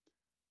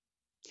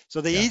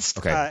 So the East,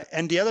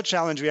 and the other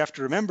challenge we have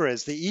to remember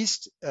is the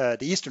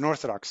Eastern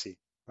Orthodoxy,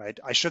 right?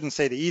 I shouldn't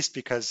say the East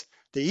because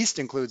the East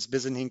includes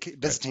Byzantine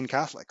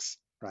Catholics,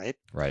 right?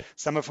 Right.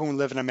 Some of whom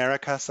live in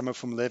America, some of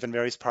whom live in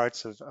various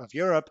parts of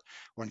Europe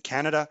or in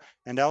Canada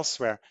and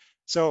elsewhere.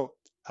 So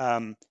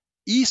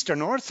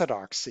Eastern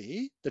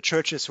Orthodoxy, the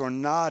churches who are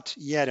not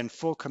yet in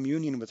full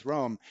communion with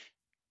Rome,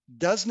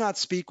 does not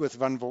speak with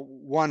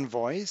one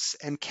voice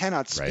and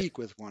cannot speak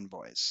with one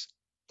voice.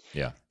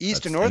 Yeah.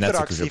 Eastern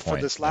Orthodoxy for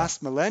this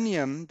last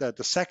millennium,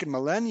 the second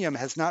millennium,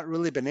 has not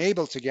really been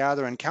able to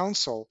gather in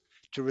council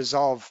to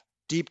resolve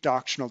deep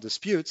doctrinal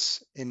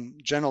disputes. In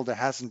general, there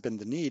hasn't been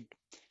the need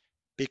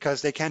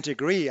because they can't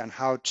agree on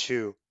how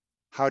to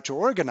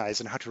organize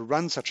and how to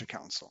run such a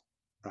council,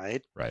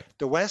 right? Right.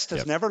 The West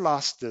has never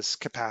lost this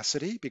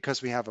capacity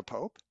because we have a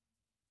pope.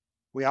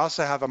 We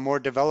also have a more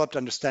developed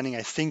understanding,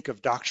 I think,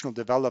 of doctrinal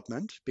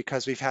development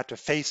because we've had to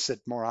face it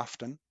more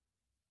often.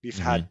 We've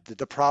had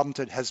the problem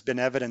that has been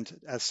evident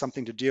as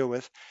something to deal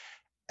with.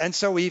 And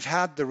so we've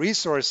had the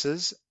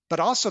resources, but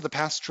also the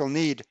pastoral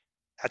need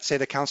at, say,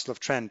 the Council of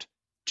Trent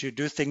to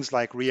do things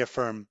like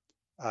reaffirm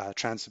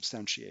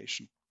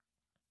transubstantiation.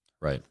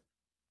 Right.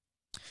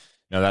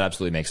 No, that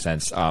absolutely makes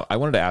sense. I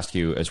wanted to ask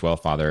you as well,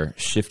 Father,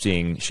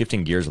 shifting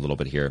gears a little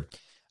bit here.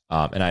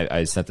 And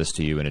I sent this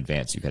to you in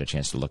advance. You've had a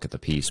chance to look at the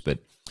piece, but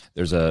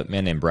there's a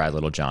man named Brad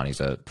Littlejohn. He's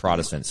a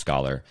Protestant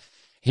scholar.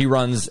 He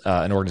runs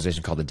an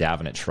organization called the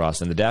Davenant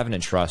Trust, and the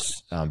Davenant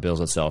Trust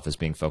bills itself as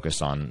being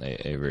focused on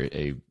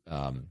a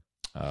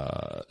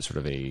sort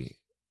of a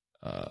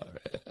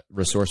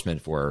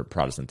ressourcement for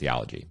Protestant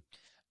theology,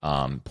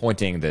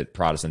 pointing that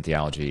Protestant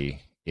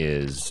theology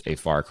is a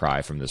far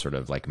cry from the sort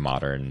of like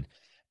modern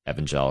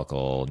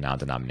evangelical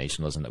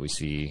non-denominationalism that we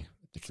see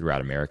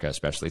throughout America,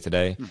 especially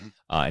today,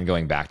 and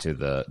going back to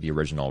the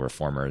original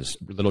reformers.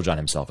 Littlejohn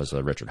himself is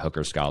a Richard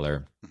Hooker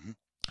scholar,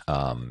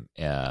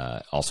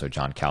 also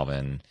John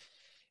Calvin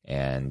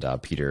and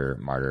Peter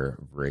Martyr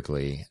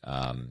Wrigley.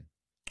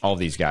 All of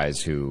these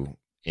guys who,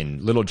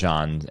 in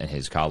Littlejohn and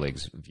his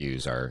colleagues'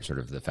 views, are sort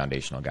of the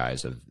foundational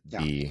guys of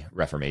the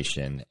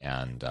Reformation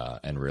and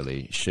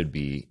really should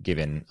be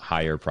given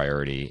higher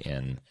priority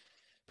in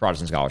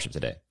Protestant scholarship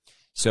today.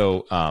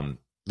 So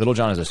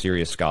Littlejohn is a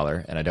serious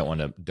scholar, and I don't want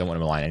to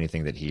malign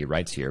anything that he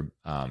writes here.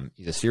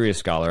 He's a serious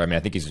scholar. I mean, I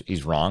think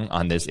he's wrong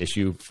on this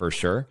issue for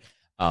sure,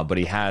 but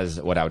he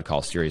has what I would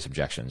call serious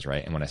objections,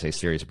 right? And when I say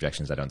serious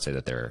objections, I don't say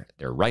that they're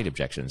right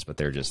objections, but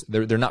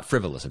they're not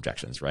frivolous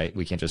objections, right?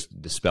 We can't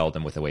just dispel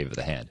them with a wave of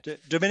the hand.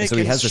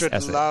 Dominicans should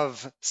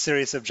love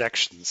serious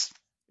objections.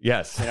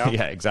 Yes, you know?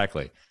 Yeah,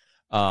 exactly.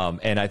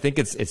 And I think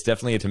it's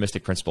definitely a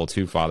Thomistic principle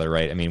too, Father,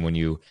 right? I mean, when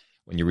you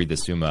read the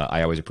Summa,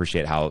 I always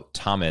appreciate how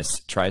Thomas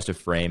tries to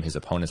frame his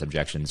opponent's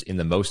objections in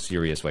the most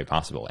serious way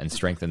possible and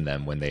strengthen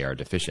them when they are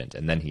deficient,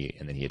 and then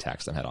he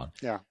attacks them head on.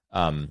 Yeah.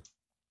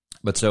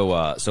 But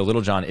so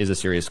Littlejohn is a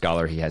serious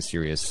scholar. He has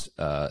serious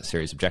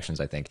objections,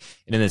 I think.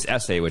 And in this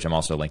essay, which I'm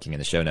also linking in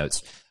the show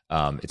notes,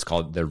 It's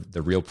called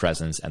the Real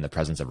Presence and the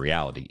Presence of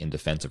Reality in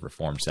Defense of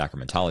Reformed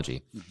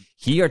Sacramentology.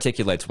 He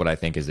articulates what I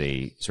think is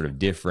a sort of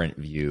different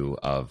view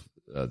of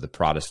the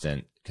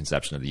Protestant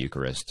conception of the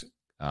Eucharist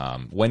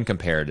when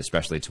compared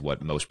especially to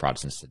what most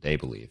Protestants today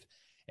believe.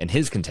 And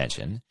his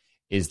contention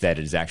is that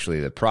it is actually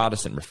the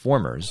Protestant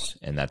reformers,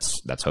 and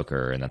that's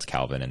Hooker and that's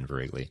Calvin and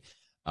Zwingli.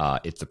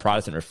 It's the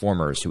Protestant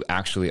reformers who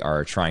actually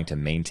are trying to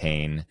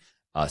maintain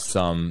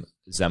some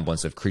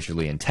semblance of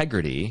creaturely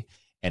integrity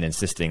and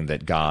insisting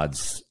that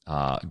God's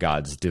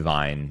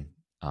divine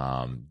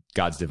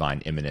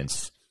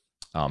immanence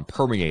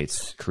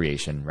permeates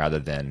creation rather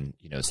than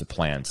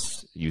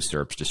supplants,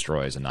 usurps,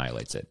 destroys,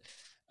 annihilates it.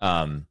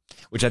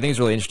 Which I think is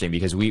really interesting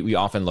because we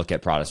often look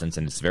at Protestants,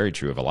 and it's very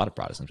true of a lot of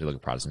Protestants. We look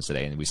at Protestants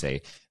today and we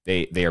say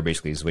they are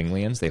basically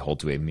Zwinglians. They hold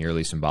to a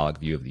merely symbolic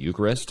view of the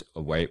Eucharist.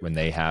 When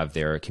they have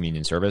their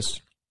communion service,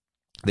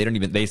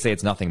 they say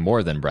it's nothing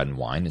more than bread and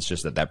wine. It's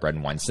just that bread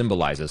and wine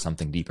symbolizes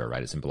something deeper,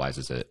 right? It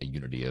symbolizes a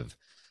unity of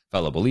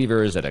fellow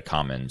believers at a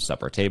common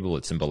supper table.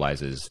 It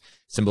symbolizes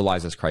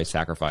Christ's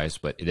sacrifice,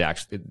 but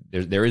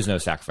there is no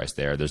sacrifice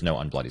there. There's no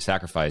unbloody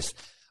sacrifice.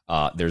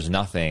 There's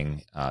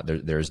nothing.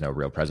 There is no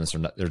real presence.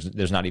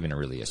 There's not even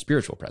really a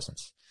spiritual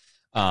presence.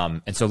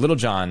 And so Little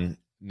John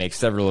makes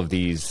several of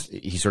these.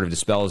 He sort of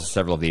dispels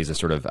several of these as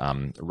sort of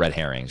red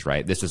herrings,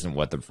 right? This isn't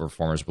what the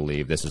reformers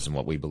believe. This isn't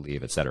what we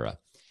believe, etc.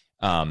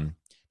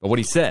 But what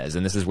he says,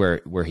 and this is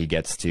where he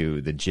gets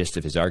to the gist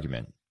of his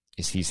argument,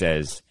 is he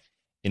says,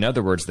 in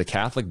other words, the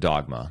Catholic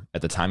dogma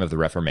at the time of the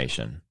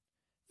Reformation,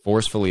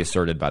 forcefully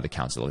asserted by the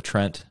Council of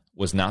Trent,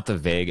 was not the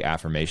vague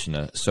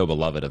affirmation so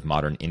beloved of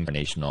modern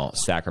incarnational,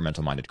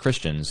 sacramental-minded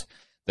Christians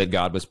that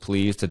God was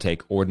pleased to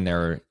take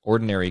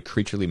ordinary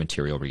creaturely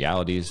material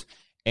realities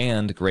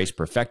and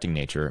grace-perfecting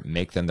nature,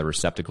 make them the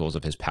receptacles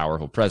of his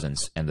powerful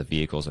presence and the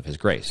vehicles of his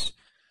grace.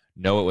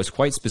 No, it was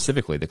quite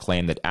specifically the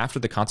claim that after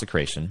the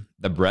consecration,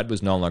 the bread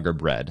was no longer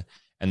bread,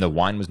 and the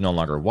wine was no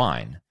longer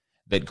wine,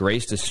 that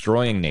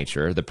grace-destroying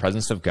nature, the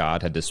presence of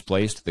God, had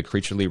displaced the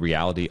creaturely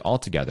reality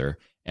altogether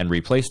and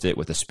replaced it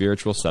with a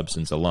spiritual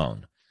substance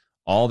alone.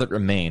 All that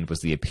remained was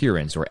the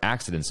appearance or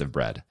accidents of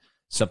bread,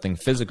 something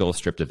physical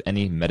stripped of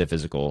any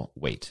metaphysical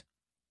weight.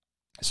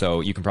 So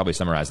you can probably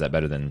summarize that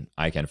better than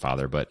I can,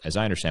 Father, but as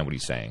I understand what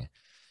he's saying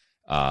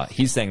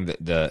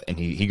that and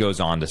he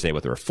goes on to say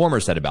what the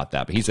Reformers said about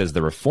that, but he says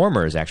the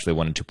Reformers actually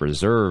wanted to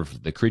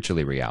preserve the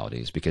creaturely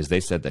realities because they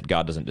said that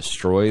God doesn't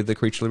destroy the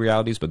creaturely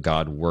realities, but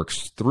God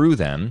works through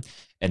them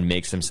and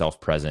makes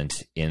himself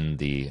present in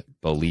the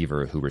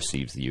believer who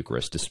receives the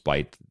Eucharist,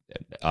 despite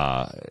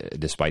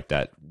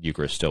that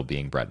Eucharist still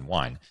being bread and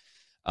wine.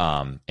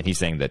 And he's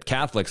saying that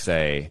Catholics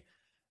say,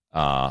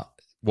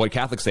 what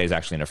Catholics say is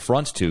actually an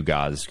affront to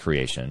God's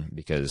creation,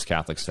 because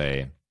Catholics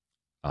say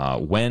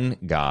when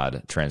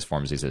God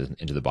transforms these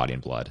into the body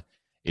and blood,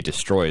 it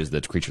destroys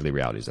the creaturely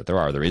realities that there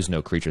are. There is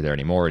no creature there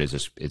anymore. It's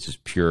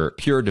just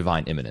pure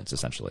divine immanence,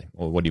 essentially.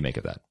 Well, what do you make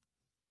of that?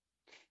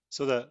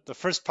 So the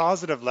first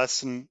positive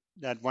lesson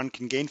that one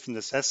can gain from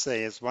this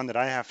essay is one that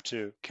I have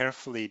to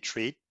carefully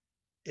treat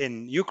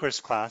in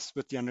Eucharist class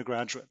with the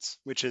undergraduates,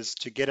 which is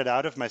to get it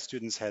out of my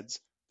students' heads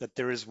that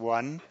there is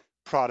one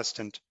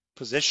Protestant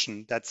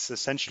position that's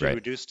essentially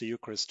reduced the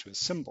Eucharist to a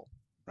symbol,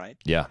 right?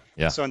 Yeah.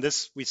 So in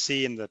this, we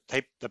see in the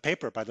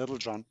paper by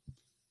Littlejohn,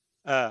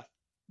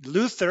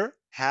 Luther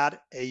had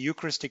a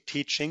Eucharistic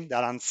teaching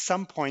that on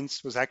some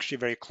points was actually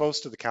very close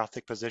to the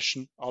Catholic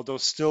position, although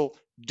still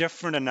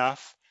different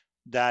enough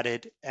that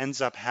it ends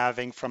up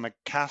having, from a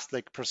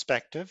Catholic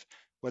perspective,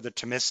 whether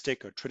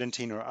Thomistic or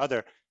Tridentine or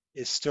other,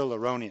 is still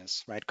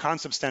erroneous, right?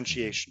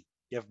 Consubstantiation.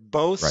 You have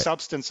both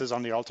substances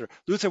on the altar.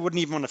 Luther wouldn't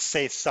even want to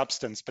say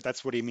substance, but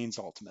that's what he means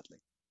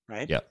ultimately,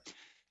 right? Yeah.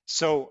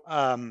 So,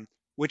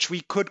 which we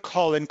could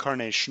call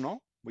incarnational.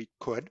 We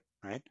could,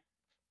 right?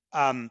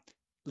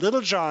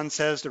 Littlejohn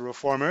says the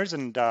Reformers,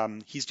 and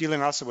he's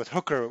dealing also with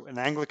Hooker, an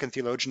Anglican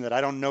theologian that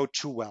I don't know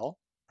too well,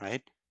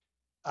 right?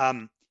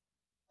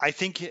 I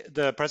think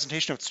the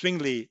presentation of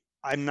Zwingli,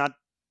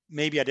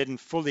 maybe I didn't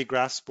fully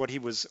grasp what he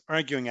was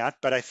arguing at,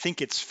 but I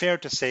think it's fair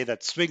to say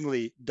that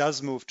Zwingli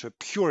does move to a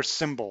pure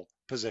symbol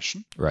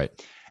position. Right.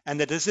 And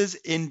that this is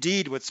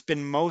indeed what's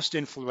been most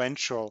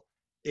influential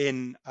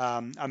in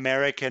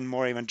American,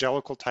 more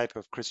evangelical type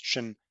of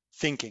Christian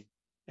thinking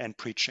and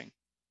preaching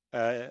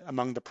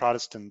among the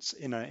Protestants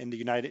in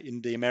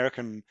the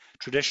American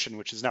tradition,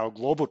 which is now a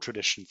global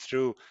tradition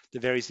through the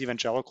various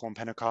evangelical and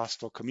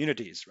Pentecostal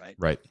communities, right?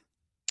 Right.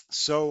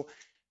 So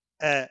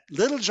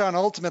Littlejohn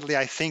ultimately,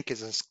 I think,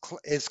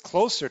 is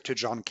closer to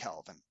John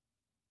Calvin.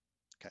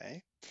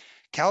 Okay,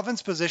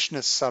 Calvin's position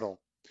is subtle.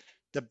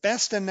 The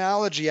best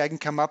analogy I can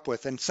come up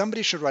with, and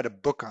somebody should write a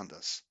book on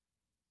this,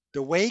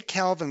 the way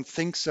Calvin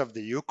thinks of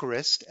the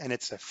Eucharist and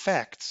its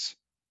effects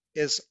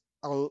is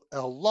a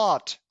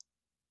lot,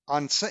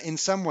 in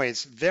some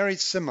ways, very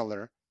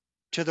similar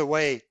to the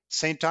way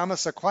St.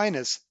 Thomas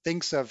Aquinas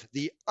thinks of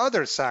the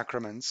other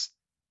sacraments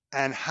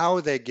and how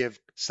they give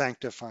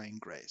sanctifying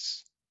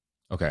grace.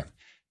 Okay.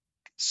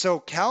 So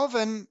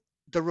Calvin,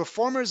 the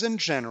Reformers in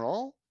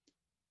general,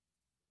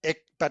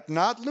 but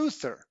not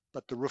Luther,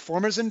 but the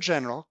reformers in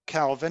general,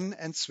 Calvin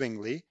and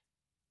Zwingli,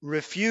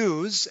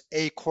 refuse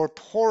a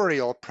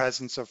corporeal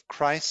presence of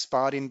Christ's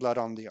body and blood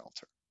on the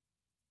altar.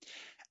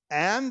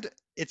 And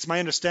it's my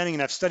understanding,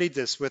 and I've studied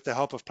this with the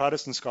help of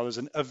Protestant scholars,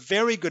 and a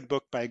very good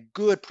book by a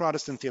good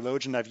Protestant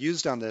theologian I've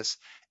used on this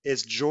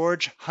is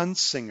George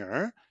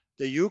Hunsinger,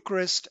 The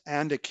Eucharist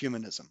and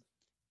Ecumenism.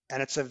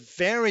 And it's a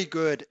very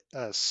good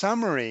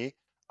summary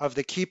of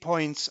the key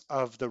points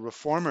of the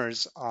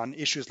reformers on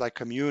issues like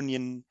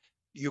communion,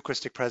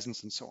 Eucharistic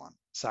presence, and so on,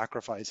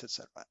 sacrifice,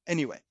 etc.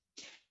 Anyway,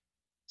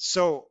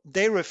 so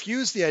they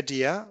refuse the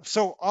idea.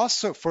 So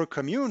also for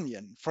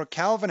communion, for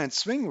Calvin and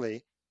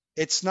Zwingli,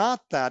 it's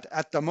not that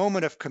at the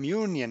moment of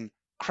communion,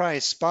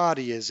 Christ's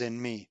body is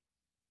in me.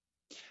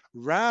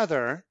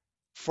 Rather,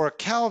 for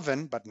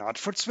Calvin, but not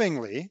for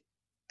Zwingli,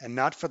 and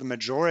not for the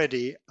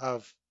majority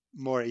of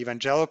more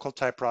evangelical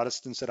type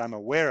Protestants that I'm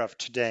aware of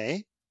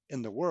today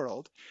in the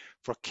world,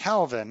 for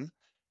Calvin,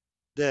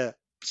 the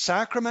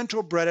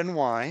sacramental bread and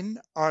wine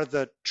are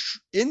the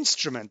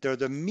instrument, they're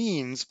the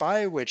means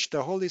by which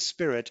the Holy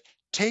Spirit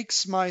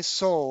takes my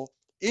soul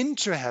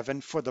into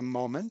heaven for the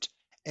moment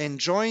and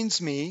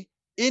joins me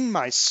in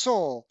my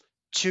soul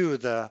to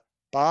the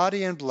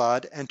body and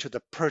blood and to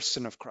the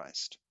person of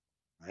Christ,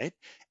 right?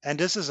 And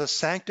this is a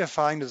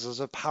sanctifying, this is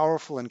a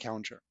powerful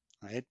encounter,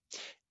 right?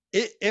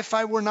 If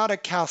I were not a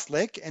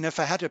Catholic and if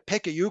I had to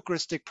pick a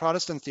Eucharistic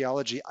Protestant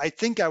theology, I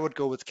think I would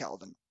go with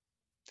Calvin.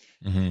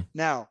 Mm-hmm.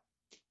 Now,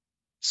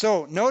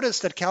 so notice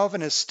that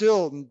Calvin is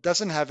still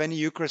doesn't have any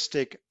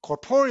Eucharistic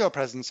corporeal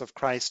presence of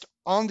Christ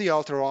on the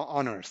altar or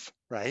on earth,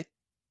 right?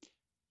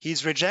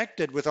 He's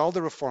rejected with all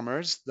the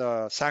reformers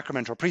the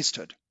sacramental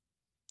priesthood.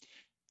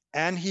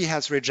 And he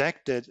has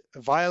rejected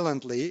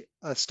violently,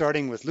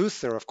 starting with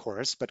Luther, of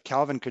course, but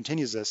Calvin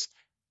continues this,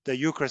 the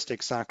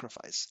Eucharistic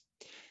sacrifice.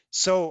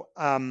 So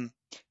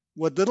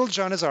what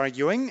Littlejohn is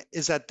arguing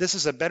is that this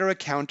is a better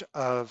account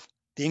of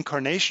the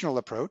incarnational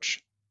approach,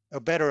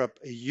 a better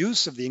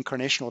use of the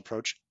incarnational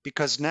approach,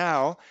 because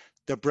now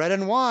the bread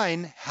and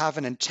wine have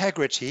an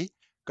integrity.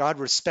 God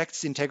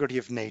respects the integrity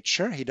of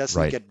nature. He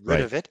doesn't get rid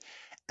of it.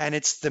 And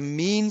it's the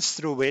means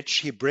through which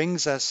he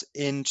brings us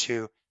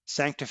into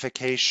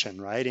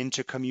sanctification, right?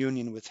 Into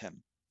communion with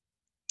him.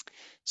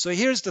 So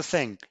here's the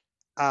thing.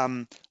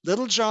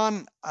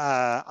 Littlejohn,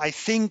 I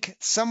think,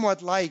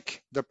 somewhat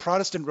like the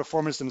Protestant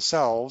reformers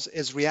themselves,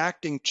 is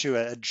reacting to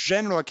a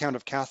general account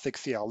of Catholic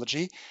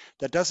theology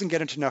that doesn't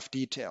get into enough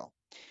detail.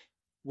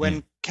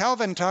 When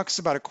Calvin talks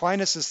about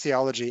Aquinas'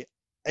 theology,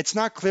 it's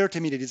not clear to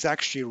me that he's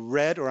actually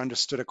read or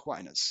understood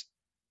Aquinas.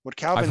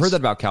 I've heard that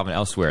about Calvin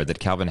elsewhere, that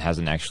Calvin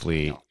hasn't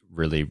actually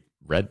really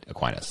read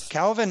Aquinas.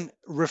 Calvin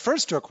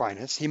refers to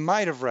Aquinas. He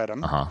might have read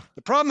him.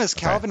 The problem is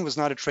Calvin was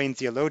not a trained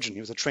theologian. He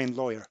was a trained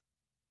lawyer.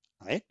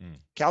 Right?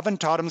 Calvin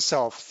taught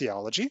himself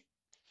theology.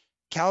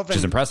 Calvin, which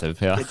is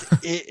impressive. Yeah,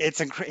 it's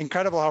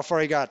incredible how far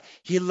he got.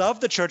 He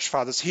loved the church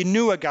fathers. He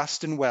knew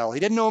Augustine well. He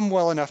didn't know him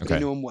well enough, but he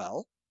knew him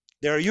well.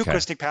 There are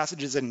Eucharistic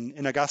passages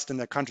in Augustine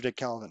that contradict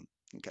Calvin.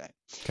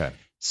 Okay.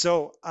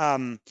 So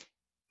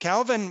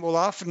Calvin will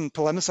often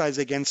polemicize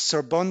against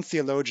Sorbonne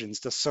theologians.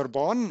 The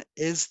Sorbonne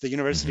is the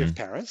University of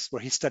Paris,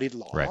 where he studied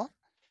law,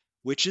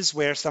 which is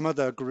where some of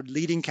the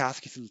leading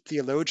Catholic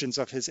theologians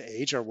of his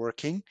age are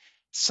working,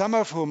 some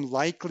of whom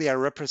likely are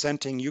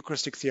representing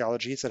Eucharistic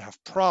theologies that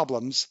have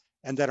problems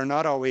and that are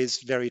not always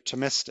very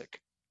Thomistic,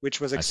 which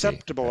was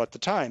acceptable at the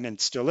time and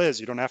still is.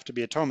 You don't have to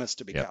be a Thomist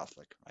to be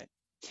Catholic, right?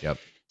 Yep.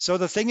 So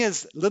the thing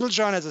is,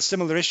 Littlejohn has a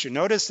similar issue.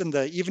 Notice in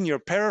even your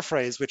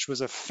paraphrase, which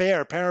was a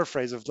fair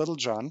paraphrase of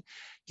Littlejohn,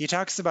 he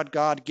talks about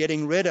God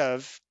getting rid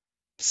of,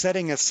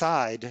 setting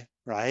aside,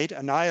 right,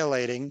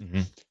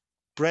 annihilating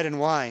bread and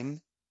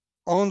wine,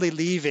 only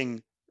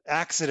leaving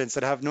accidents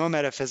that have no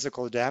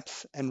metaphysical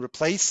depth and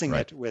replacing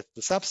it with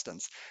the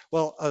substance.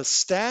 Well, a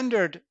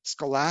standard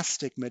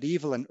scholastic,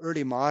 medieval, and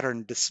early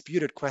modern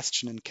disputed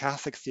question in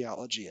Catholic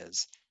theology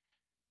is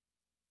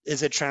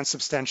it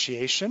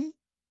transubstantiation?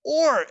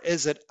 Or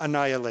is it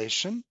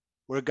annihilation,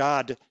 where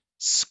God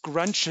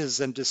scrunches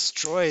and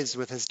destroys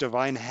with his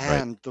divine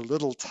hand the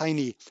little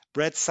tiny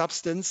bread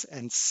substance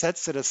and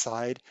sets it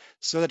aside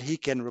so that he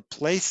can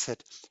replace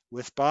it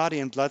with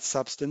body and blood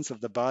substance of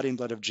the body and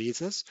blood of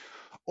Jesus?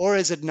 Or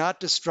is it not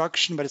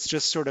destruction, but it's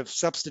just sort of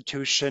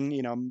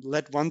substitution,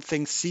 let one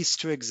thing cease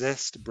to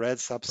exist, bread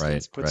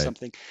substance, put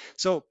something.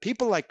 So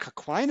people like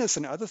Aquinas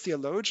and other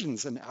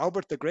theologians and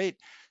Albert the Great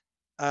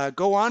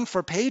go on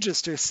for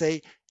pages to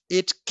say,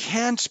 it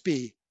can't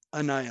be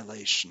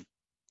annihilation.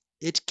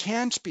 It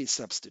can't be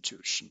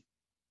substitution.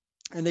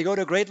 And they go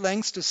to great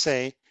lengths to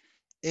say,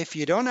 if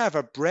you don't have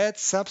a bread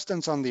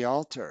substance on the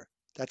altar,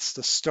 that's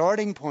the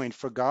starting point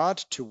for God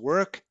to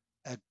work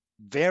a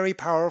very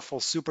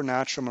powerful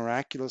supernatural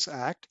miraculous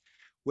act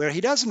where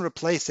he doesn't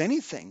replace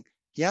anything.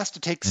 He has to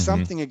take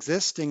something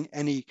existing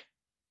and he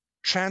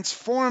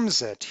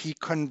transforms it. He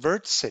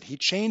converts it. He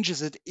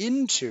changes it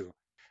into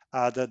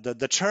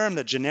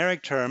the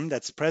generic term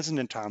that's present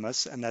in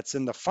Thomas and that's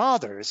in the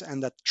Fathers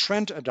and that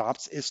Trent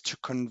adopts is to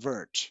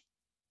convert.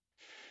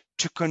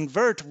 To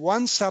convert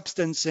one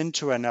substance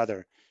into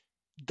another.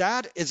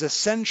 that is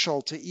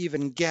essential to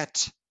even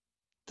get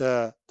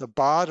the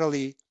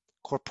bodily,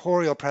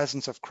 corporeal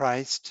presence of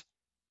Christ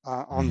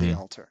on the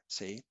altar,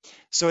 see?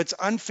 So it's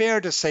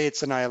unfair to say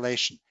it's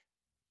annihilation.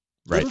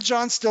 Right. Little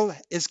John still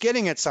is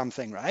getting at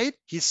something, right?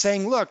 He's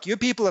saying, look, you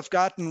people have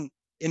gotten,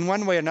 in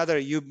one way or another,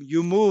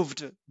 you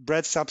moved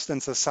bread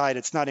substance aside.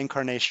 It's not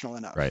incarnational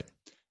enough. Right.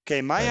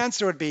 Okay, my Right.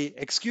 answer would be,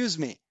 excuse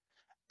me,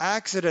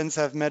 accidents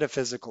have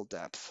metaphysical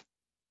depth.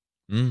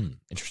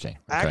 Interesting.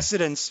 Okay.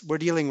 Accidents, we're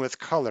dealing with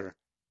color,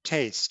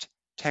 taste,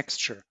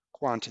 texture,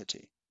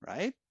 quantity,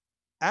 right?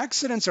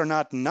 Accidents are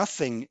not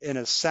nothing in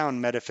a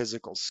sound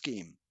metaphysical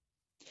scheme.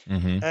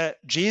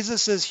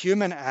 Jesus's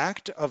human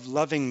act of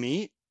loving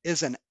me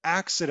is an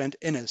accident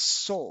in his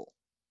soul,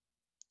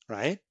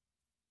 right?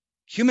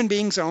 Human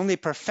beings are only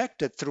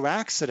perfected through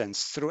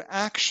accidents, through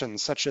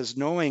actions such as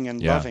knowing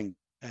and loving,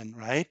 and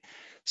right?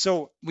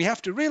 So we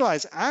have to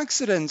realize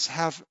accidents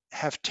have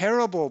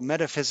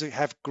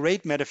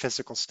great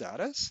metaphysical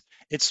status.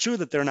 It's true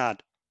that they're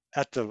not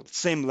at the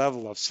same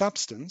level of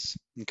substance,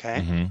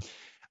 okay?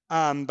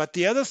 But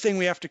the other thing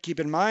we have to keep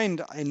in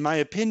mind, in my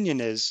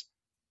opinion, is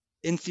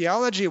in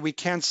theology, we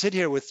can't sit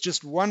here with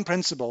just one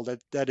principle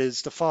that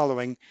is the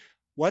following: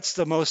 what's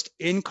the most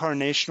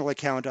incarnational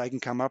account I can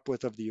come up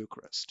with of the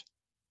Eucharist?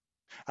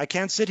 I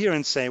can't sit here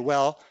and say,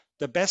 well,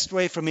 the best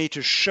way for me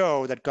to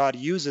show that God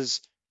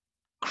uses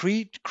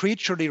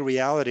creaturely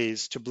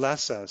realities to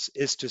bless us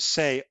is to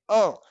say,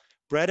 oh,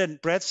 bread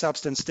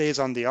substance stays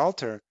on the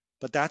altar,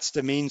 but that's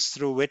the means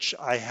through which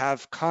I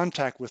have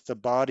contact with the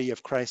body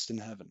of Christ in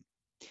heaven.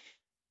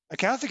 A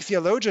Catholic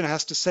theologian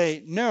has to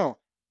say, no,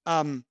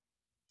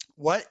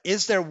 what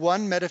is there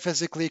one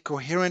metaphysically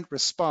coherent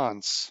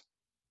response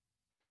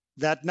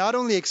that not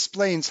only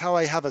explains how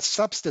I have a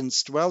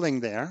substance dwelling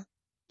there,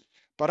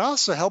 but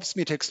also helps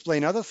me to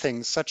explain other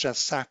things such as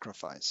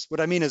sacrifice. What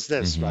I mean is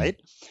this, right?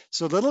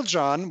 So Little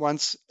John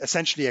wants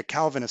essentially a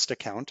Calvinist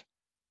account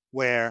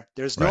where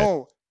there's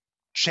no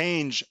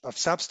change of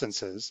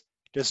substances,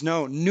 there's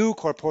no new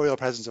corporeal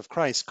presence of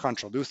Christ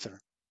contra Luther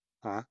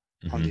on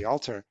the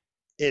altar.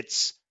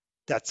 It's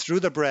that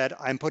through the bread,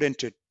 I'm put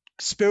into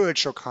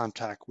spiritual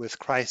contact with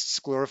Christ's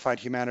glorified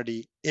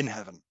humanity in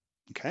heaven,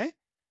 okay?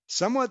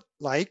 Somewhat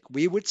like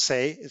we would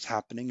say is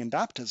happening in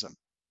baptism.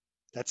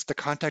 That's the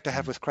contact I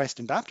have with Christ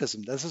in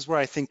baptism. This is where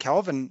I think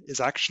Calvin is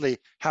actually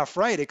half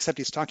right, except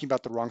he's talking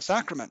about the wrong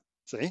sacrament,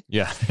 see?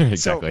 Yeah,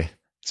 exactly.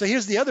 So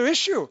here's the other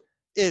issue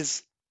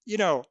is,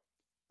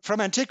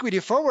 from antiquity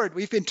forward,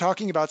 we've been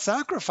talking about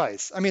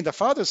sacrifice. I mean, the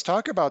fathers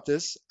talk about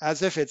this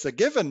as if it's a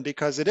given,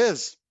 because it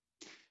is.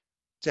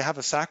 To have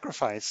a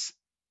sacrifice,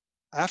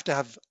 I have to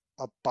have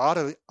a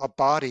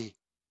body,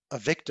 a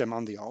victim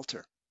on the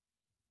altar.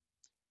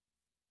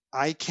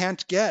 I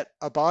can't get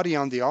a body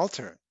on the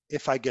altar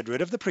if I get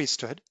rid of the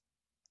priesthood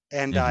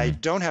and I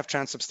don't have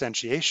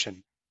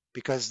transubstantiation,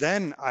 because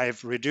then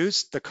I've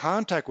reduced the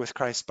contact with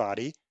Christ's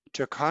body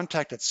to a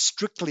contact that's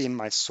strictly in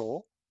my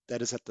soul,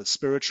 that is at the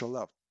spiritual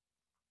level.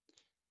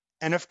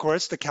 And of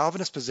course, the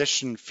Calvinist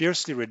position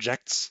fiercely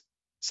rejects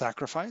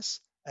sacrifice,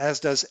 as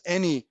does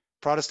any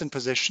Protestant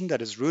position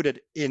that is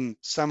rooted in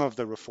some of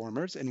the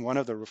reformers, in one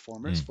of the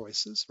reformers'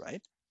 voices,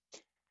 right?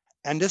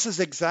 And this is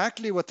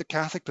exactly what the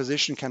Catholic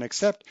position can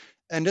accept.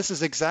 And this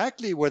is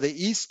exactly where the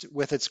East,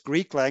 with its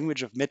Greek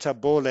language of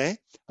metabole,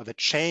 of a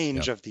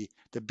change of the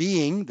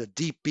being, the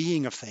deep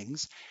being of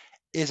things,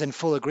 is in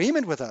full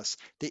agreement with us.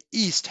 The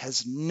East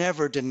has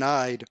never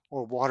denied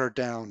or watered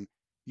down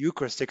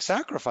Eucharistic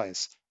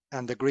sacrifice.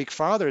 And the Greek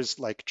fathers,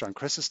 like John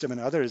Chrysostom and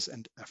others,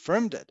 and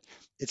affirmed it.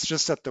 It's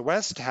just that the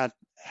West had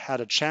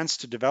a chance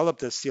to develop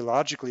this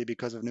theologically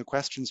because of new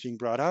questions being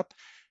brought up.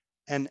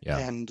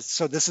 And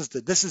so this is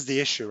the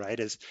issue, right?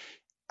 Is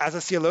as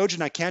a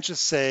theologian, I can't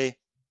just say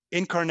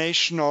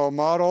incarnational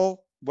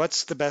model,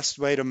 what's the best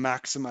way to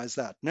maximize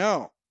that?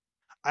 No,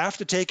 I have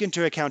to take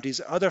into account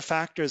these other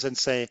factors and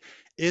say,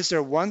 is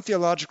there one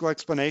theological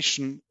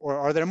explanation, or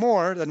are there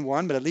more than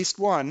one, but at least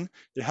one,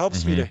 that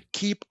helps me to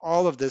keep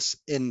all of this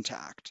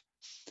intact?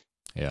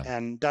 Yeah.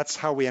 And that's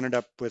how we ended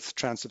up with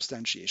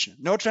transubstantiation.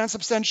 No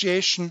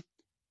transubstantiation,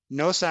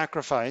 no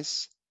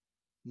sacrifice,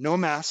 no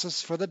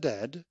masses for the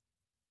dead,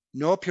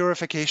 no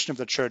purification of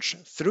the church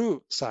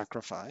through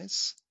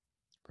sacrifice,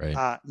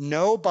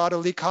 no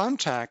bodily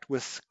contact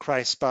with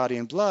Christ's body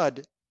and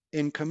blood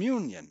in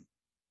communion,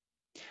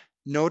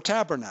 no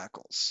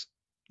tabernacles,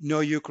 no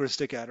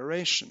Eucharistic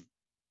adoration.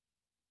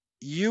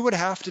 You would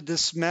have to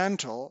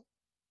dismantle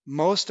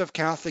most of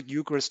Catholic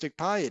Eucharistic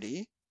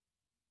piety,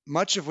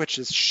 much of which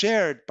is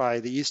shared by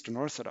the Eastern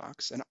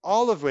Orthodox, and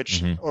all of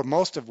which, or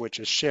most of which,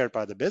 is shared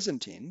by the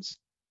Byzantines,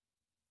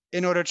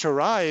 in order to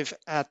arrive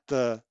at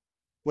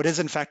what is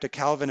in fact a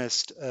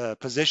Calvinist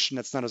position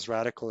that's not as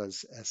radical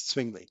as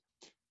Zwingli.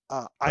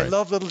 I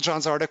love Little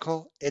John's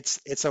article.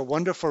 It's a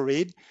wonderful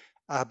read,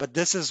 but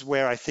this is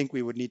where I think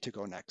we would need to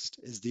go next,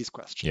 is these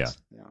questions.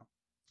 Yeah.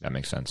 That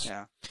makes sense.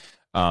 Yeah.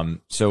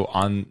 So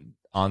on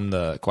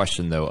the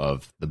question, though,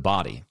 of the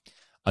body,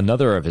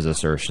 another of his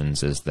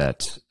assertions is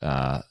that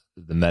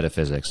the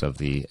metaphysics of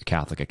the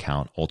Catholic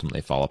account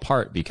ultimately fall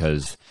apart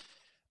because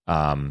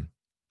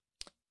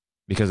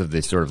because of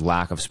this sort of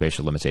lack of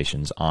spatial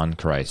limitations on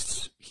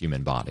Christ's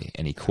human body.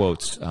 And he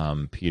quotes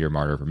Peter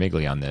Martyr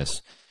Vermigli on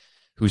this,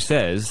 who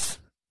says,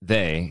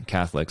 they,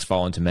 Catholics,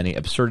 fall into many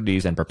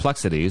absurdities and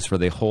perplexities, for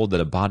they hold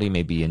that a body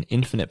may be in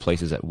infinite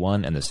places at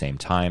one and the same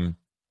time.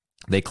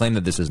 They claim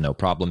that this is no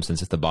problem,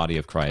 since if the body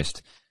of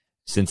Christ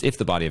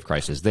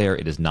is there,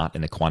 it is not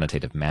in a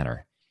quantitative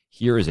manner.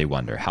 Here is a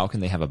wonder. How can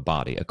they have a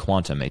body, a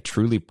quantum, a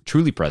truly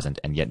present,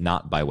 and yet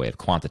not by way of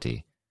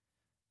quantity?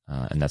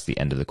 And that's the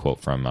end of the quote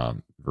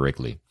from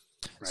Vermigli.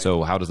 Right.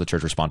 So how does the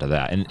church respond to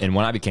that? And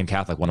when I became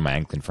Catholic, one of my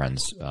Anglican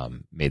friends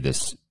made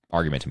this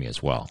argument to me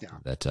as well,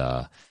 that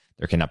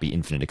there cannot be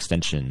infinite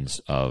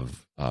extensions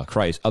of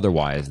Christ.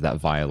 Otherwise,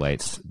 that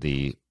violates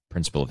the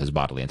principle of his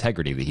bodily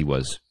integrity, that he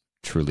was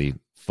truly,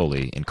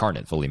 fully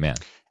incarnate, fully man.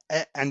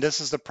 And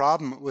this is the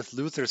problem with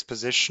Luther's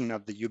position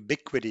of the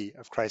ubiquity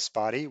of Christ's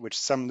body, which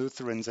some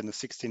Lutherans in the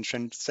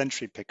 16th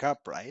century pick up,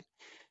 right?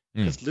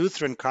 Because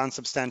Lutheran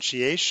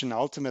consubstantiation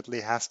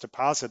ultimately has to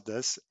posit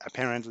this,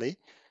 apparently,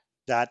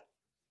 that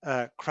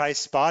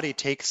Christ's body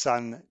takes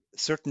on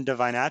certain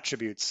divine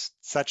attributes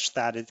such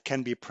that it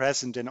can be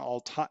present in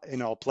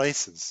all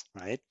places,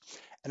 right?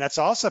 And that's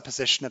also a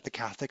position that the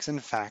Catholics, in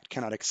fact,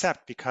 cannot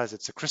accept, because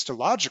it's a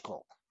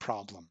Christological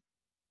problem,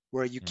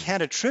 where you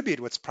can't attribute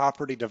what's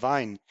properly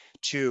divine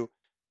to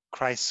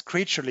Christ's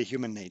creaturely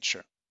human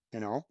nature,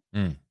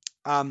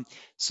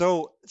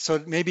 So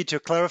maybe to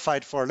clarify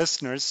it for our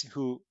listeners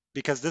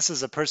because this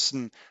is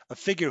a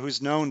figure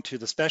who's known to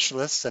the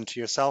specialists and to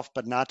yourself,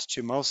 but not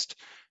to most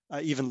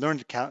even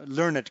learned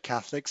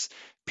Catholics.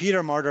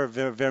 Peter Martyr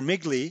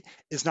Vermigli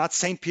is not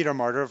Saint Peter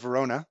Martyr of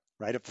Verona,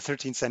 right, of the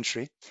 13th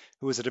century,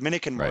 who was a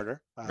Dominican martyr,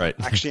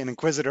 actually an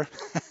inquisitor.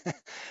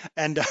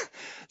 And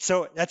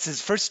so that's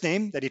his first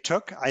name that he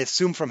took, I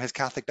assume from his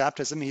Catholic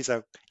baptism. He's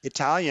an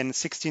Italian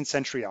 16th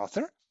century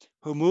author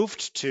who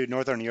moved to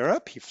Northern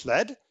Europe. He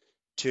fled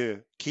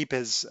to keep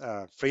his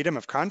freedom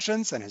of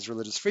conscience and his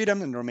religious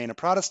freedom and remain a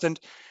Protestant.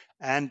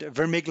 And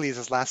Vermigli is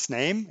his last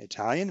name,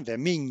 Italian,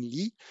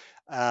 Vermigli.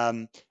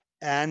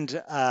 And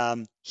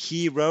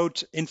he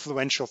wrote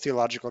influential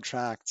theological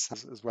tracts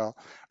as well,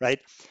 right?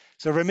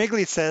 So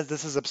Vermigli says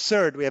this is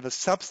absurd. We have a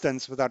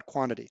substance without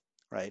quantity,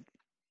 right?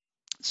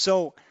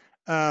 So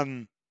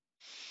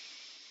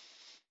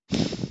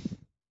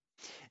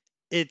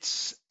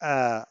it's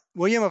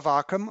William of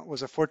Ockham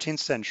was a 14th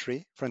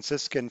century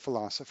Franciscan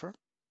philosopher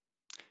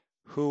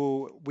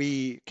who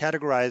we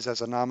categorize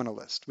as a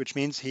nominalist, which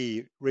means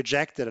he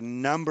rejected a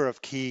number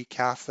of key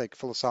Catholic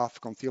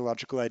philosophical and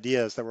theological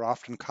ideas that were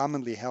often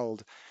commonly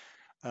held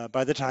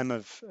by the time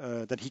of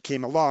that he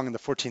came along in the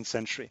 14th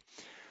century.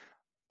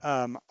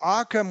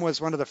 Ockham was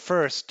one of the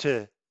first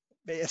to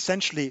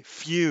essentially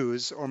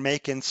fuse or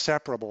make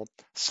inseparable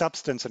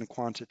substance and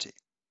quantity.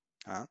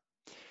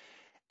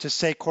 To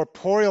say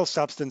corporeal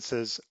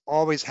substances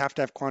always have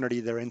to have quantity,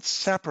 they're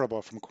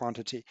inseparable from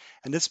quantity.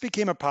 And this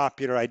became a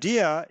popular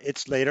idea.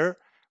 It's later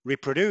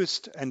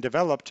reproduced and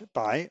developed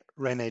by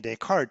René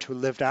Descartes, who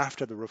lived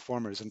after the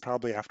Reformers and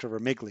probably after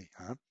Vermigli.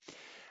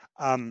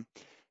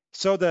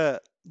 So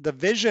the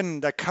vision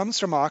that comes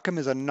from Ockham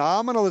is a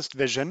nominalist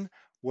vision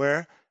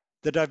where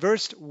the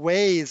diverse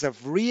ways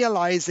of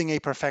realizing a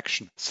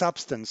perfection,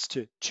 substance,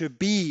 to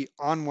be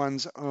on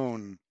one's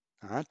own,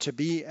 to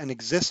be an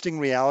existing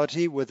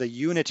reality with a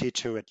unity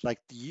to it, like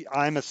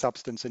I'm a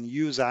substance and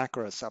you, Zach,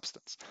 are a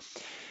substance.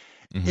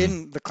 Mm-hmm.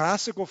 In the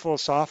classical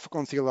philosophical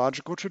and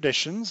theological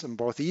traditions in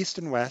both East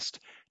and West,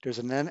 there's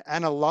an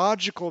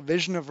analogical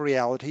vision of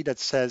reality that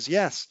says,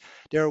 yes,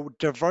 there are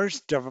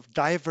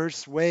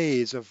diverse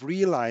ways of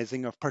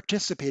realizing, of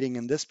participating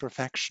in this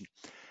perfection.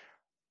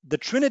 The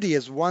Trinity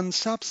is one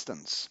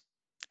substance,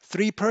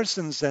 three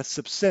persons that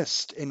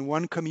subsist in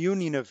one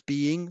communion of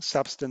being,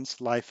 substance,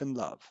 life, and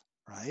love.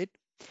 Right?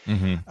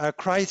 Mm-hmm.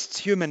 Christ's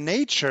human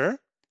nature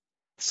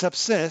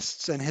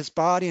subsists, and his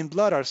body and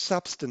blood are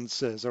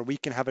substances, or we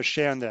can have a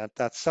share in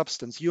that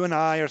substance. You and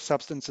I are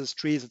substances,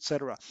 trees,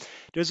 etc.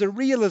 There's a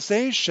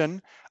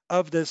realization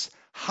of this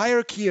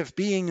hierarchy of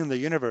being in the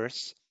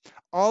universe,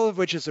 all of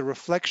which is a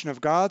reflection of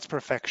God's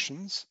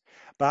perfections,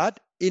 but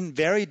in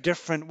very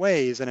different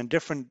ways and in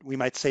different, we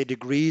might say,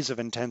 degrees of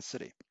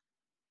intensity.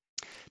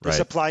 This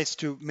applies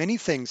to many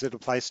things. It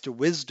applies to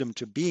wisdom,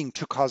 to being,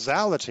 to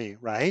causality,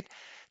 right?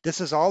 This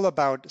is all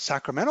about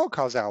sacramental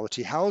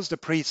causality. How is the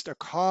priest a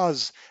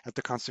cause at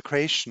the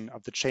consecration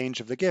of the change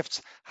of the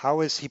gifts?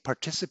 How is he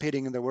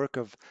participating in the work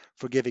of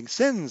forgiving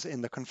sins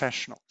in the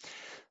confessional?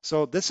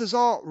 So this is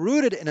all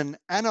rooted in an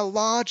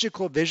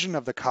analogical vision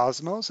of the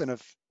cosmos and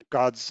of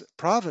God's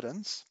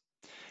providence,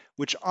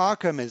 which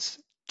Ockham is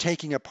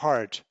taking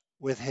apart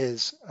with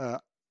his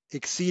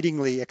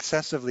exceedingly,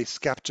 excessively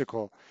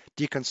skeptical,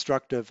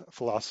 deconstructive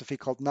philosophy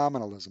called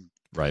nominalism.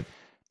 Right.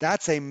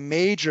 That's a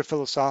major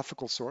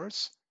philosophical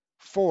source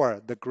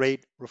for the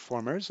great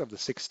reformers of the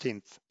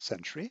 16th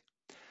century.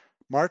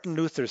 Martin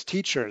Luther's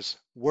teachers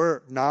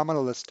were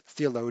nominalist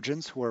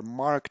theologians who were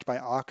marked by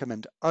Ockham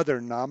and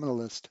other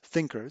nominalist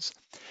thinkers,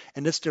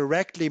 and this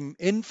directly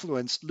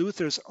influenced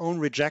Luther's own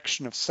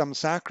rejection of some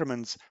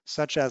sacraments,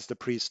 such as the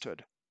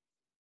priesthood.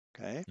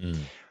 Okay?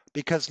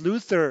 because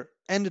Luther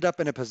ended up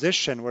in a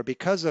position where,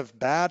 because of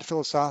bad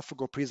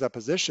philosophical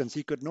presuppositions,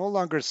 he could no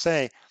longer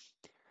say,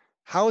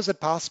 how is it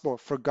possible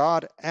for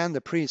God and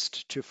the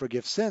priest to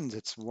forgive sins?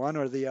 It's one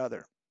or the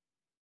other.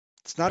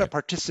 It's not a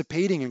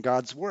participating in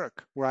God's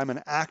work where I'm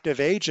an active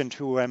agent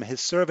who am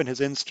his servant,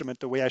 his instrument,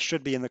 the way I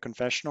should be in the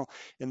confessional,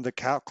 in the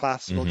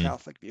classical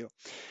Catholic view.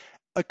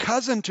 A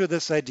cousin to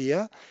this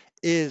idea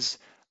is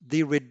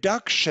the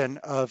reduction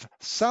of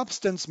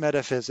substance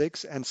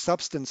metaphysics and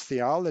substance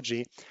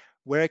theology,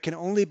 where it can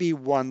only be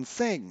one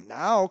thing.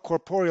 Now,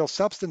 corporeal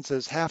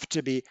substances have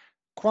to be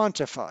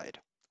quantified,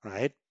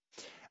 right?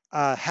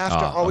 Have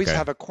to always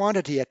have a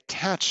quantity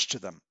attached to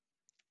them.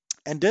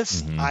 And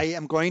this I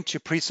am going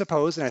to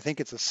presuppose, and I think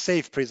it's a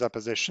safe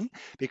presupposition,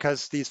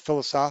 because these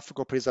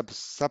philosophical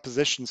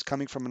presuppositions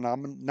coming from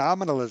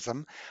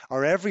nominalism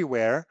are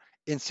everywhere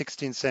in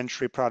 16th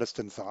century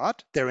Protestant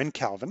thought. They're in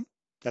Calvin.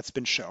 That's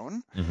been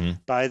shown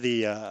by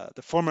the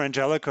former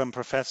Angelicum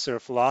professor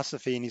of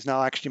philosophy, and he's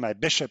now actually my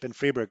bishop in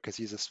Freiburg because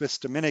he's a Swiss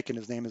Dominican.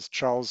 His name is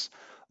Charles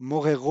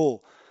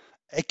Moreau.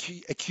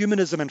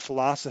 Ecumenism and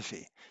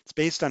Philosophy. It's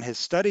based on his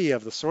study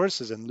of the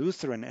sources in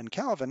Luther and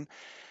Calvin.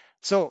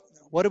 So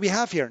what do we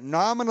have here?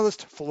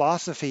 Nominalist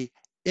philosophy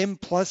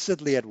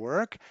implicitly at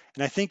work,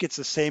 and I think it's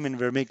the same in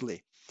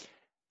Vermigli.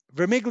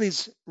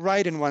 Vermigli's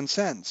right in one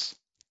sense.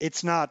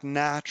 It's not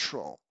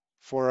natural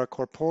for a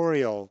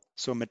corporeal,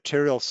 so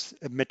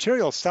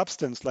material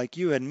substance like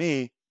you and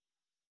me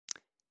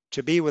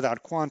to be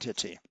without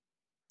quantity.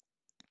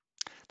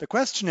 The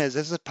question is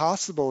it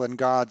possible in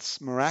God's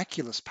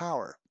miraculous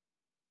power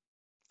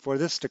for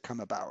this to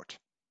come about?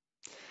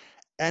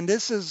 And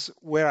this is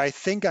where I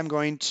think I'm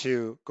going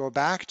to go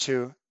back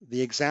to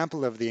the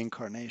example of the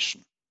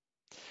incarnation.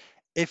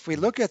 If we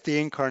look at the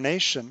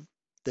incarnation,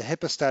 the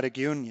hypostatic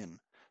union,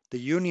 the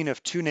union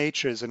of two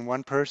natures in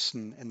one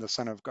person in the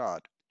Son of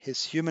God,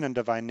 his human and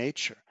divine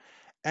nature,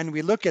 and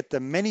we look at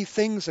the many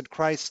things that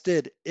Christ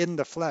did in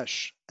the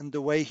flesh, and the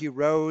way he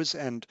rose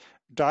and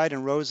died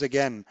and rose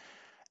again,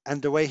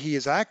 and the way he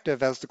is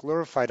active as the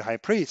glorified high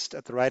priest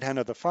at the right hand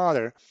of the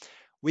Father,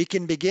 we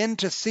can begin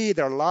to see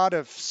there are a lot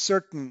of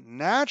certain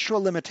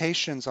natural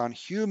limitations on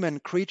human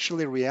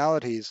creaturely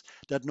realities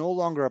that no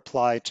longer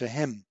apply to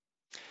him.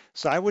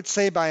 So I would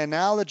say by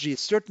analogy,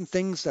 certain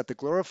things that the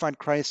glorified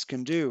Christ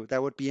can do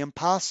that would be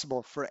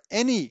impossible for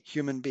any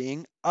human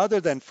being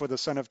other than for the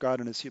Son of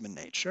God in his human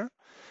nature.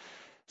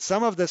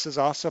 Some of this is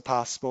also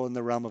possible in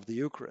the realm of the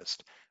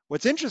Eucharist.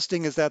 What's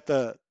interesting is that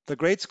the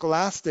great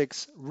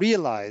scholastics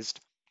realized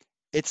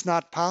it's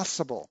not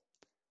possible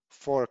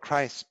for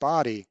Christ's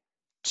body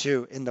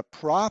to, in the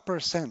proper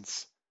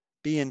sense,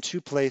 be in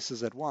two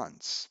places at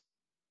once.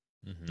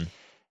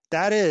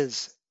 That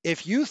is,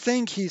 if you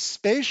think he's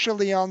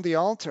spatially on the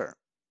altar,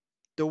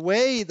 the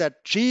way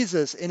that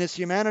Jesus in his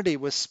humanity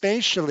was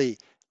spatially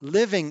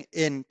living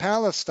in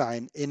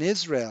Palestine, in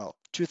Israel,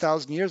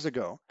 2,000 years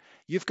ago,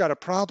 you've got a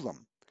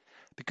problem.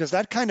 Because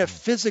that kind of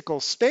physical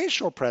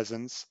spatial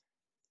presence,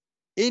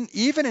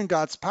 even in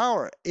God's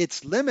power,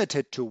 it's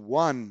limited to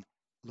one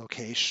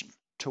location,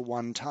 to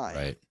one time.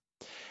 Right.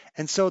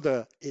 And so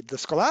the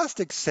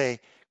scholastics say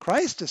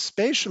Christ is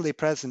spatially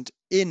present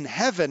in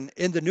heaven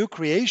in the new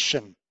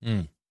creation,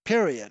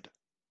 period.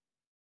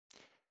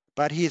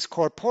 But he is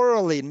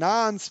corporeally,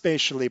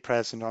 non-spatially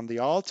present on the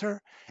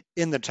altar,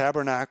 in the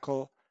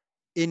tabernacle,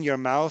 in your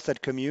mouth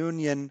at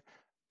communion,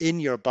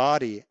 in your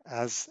body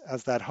as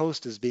that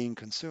host is being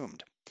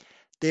consumed.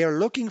 They are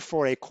looking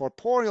for a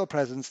corporeal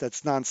presence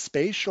that's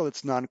non-spatial,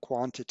 it's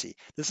non-quantity.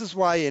 This is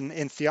why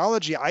in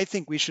theology, I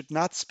think we should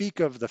not speak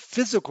of the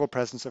physical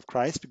presence of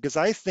Christ, because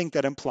I think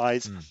that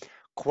implies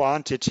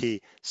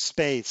quantity,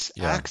 space,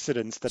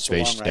 accidents that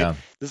belong, right?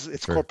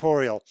 It's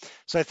corporeal.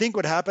 So I think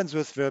what happens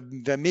with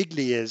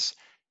Vermigli is,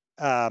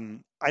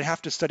 I'd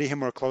have to study him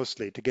more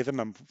closely to give him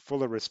a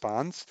fuller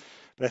response,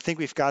 but I think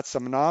we've got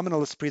some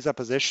nominalist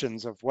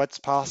presuppositions of what's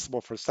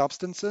possible for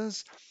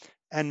substances,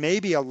 and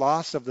maybe a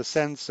loss of the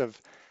sense of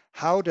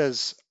how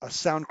does a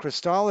sound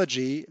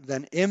Christology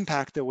then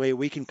impact the way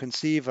we can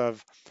conceive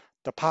of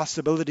the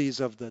possibilities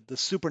of the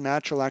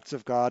supernatural acts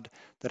of God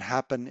that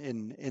happen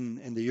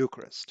in the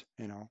Eucharist,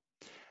 you know.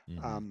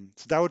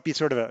 So that would be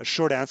sort of a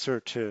short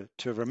answer to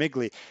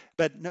Vermigli.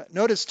 But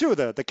notice too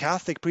the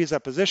Catholic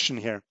presupposition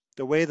here,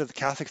 the way that the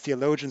Catholic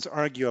theologians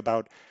argue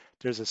about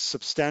there's a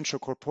substantial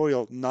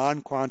corporeal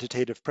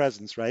non-quantitative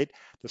presence, right?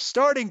 The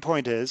starting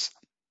point is,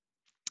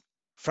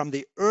 from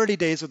the early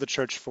days of the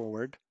church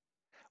forward,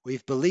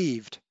 we've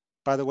believed,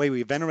 by the way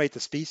we venerate the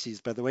species,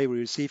 by the way we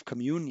receive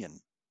communion,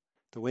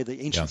 the way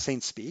the ancient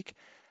saints speak,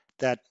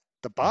 that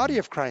the body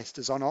of Christ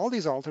is on all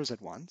these altars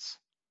at once.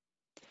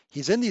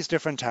 He's in these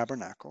different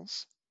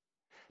tabernacles.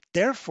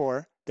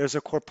 Therefore, there's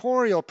a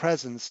corporeal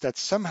presence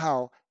that's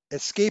somehow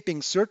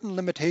escaping certain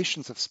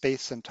limitations of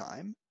space and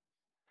time.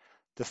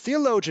 The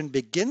theologian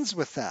begins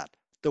with that.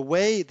 The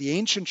way the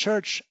ancient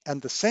church and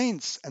the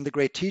saints and the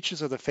great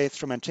teachers of the faith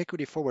from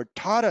antiquity forward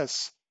taught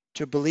us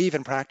to believe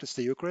and practice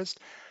the Eucharist.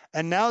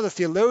 And now the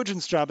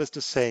theologian's job is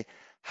to say,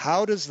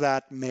 how does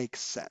that make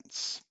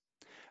sense?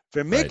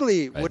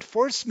 Vermigli would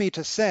force me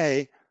to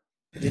say,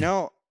 You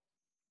know,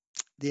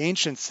 the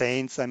ancient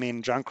saints, I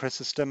mean, John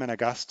Chrysostom and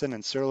Augustine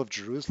and Cyril of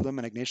Jerusalem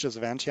and Ignatius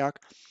of Antioch,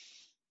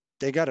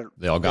 they got it,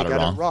 They all they got it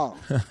got it wrong.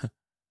 wrong,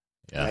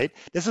 Yeah. right?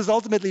 This is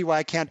ultimately why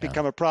I can't Yeah.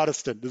 become a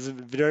Protestant. There's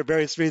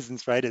various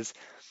reasons, right? Is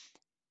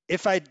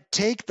if I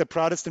take the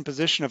Protestant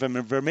position of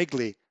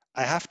Vermigli,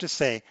 I have to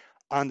say,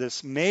 on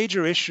this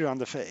major issue on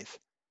the faith,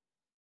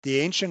 the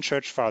ancient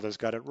church fathers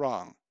got it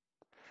wrong.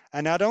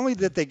 And not only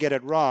did they get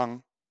it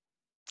wrong,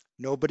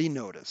 nobody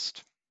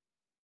noticed.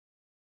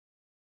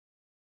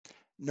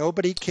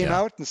 Nobody came Yeah.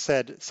 out and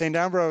said, St.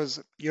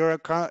 Ambrose, your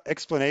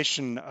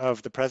explanation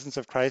of the presence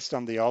of Christ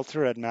on the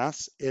altar at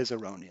Mass is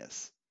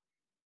erroneous.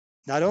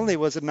 Not only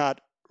was it not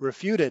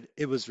refuted,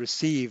 it was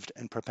received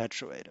and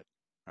perpetuated,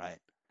 right?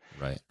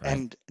 Right.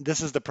 And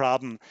this is the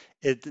problem.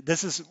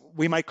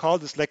 We might call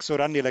this lex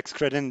orandi, lex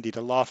credendi,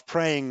 the law of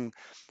praying.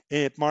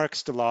 It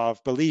marks the law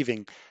of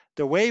believing.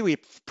 The way we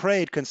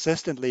prayed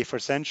consistently for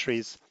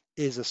centuries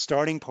is a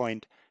starting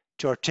point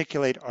to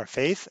articulate our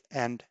faith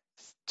and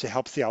to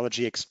help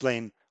theology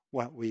explain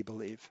what we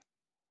believe.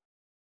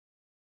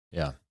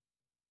 Yeah.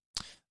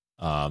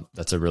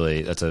 That's a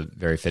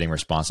very fitting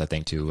response, I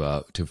think,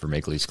 to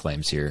Vermigli's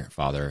claims here,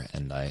 Father.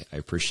 And I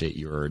appreciate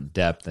your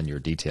depth and your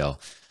detail.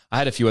 I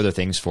had a few other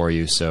things for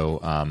you, so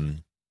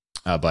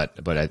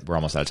but we're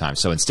almost out of time.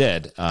 So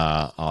instead,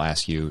 I'll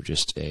ask you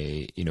just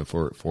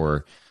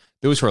for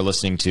those who are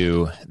listening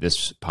to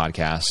this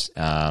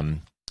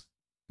podcast,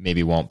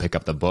 maybe won't pick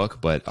up the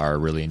book, but are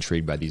really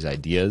intrigued by these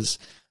ideas.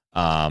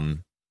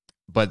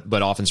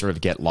 But often sort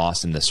of get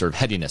lost in the sort of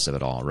headiness of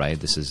it all, right?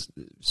 This is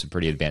some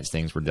pretty advanced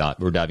things. We're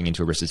diving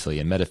into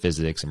Aristotelian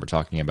metaphysics, and we're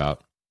talking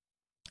about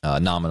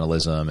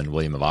nominalism and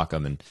William of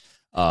Ockham, and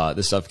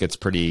this stuff gets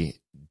pretty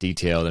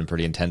detailed and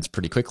pretty intense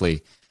pretty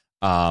quickly.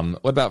 What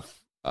about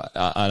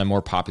on a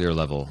more popular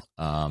level?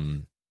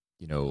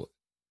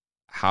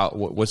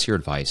 What's your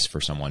advice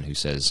for someone who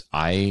says,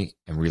 I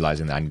am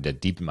realizing that I need to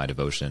deepen my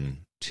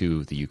devotion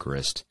to the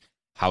Eucharist?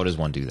 How does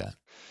one do that?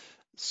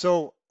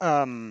 So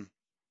I'm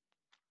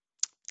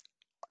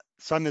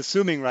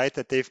assuming, right,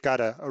 that they've got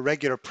a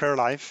regular prayer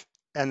life,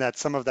 and that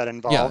some of that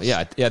involves. Yeah.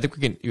 I think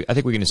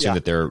we can assume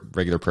that they're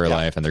regular prayer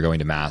life and they're going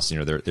to Mass.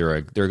 They're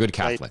a good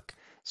Catholic. Right.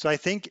 So I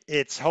think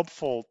it's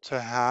helpful to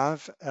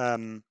have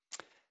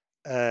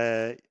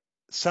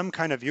some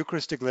kind of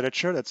Eucharistic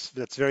literature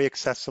that's very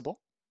accessible,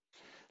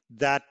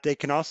 that they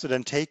can also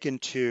then take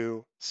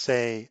into,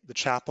 say, the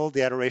chapel,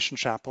 the Adoration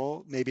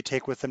Chapel, maybe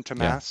take with them to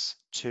Mass,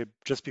 to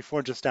just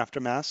before, just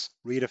after Mass,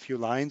 read a few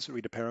lines,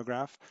 read a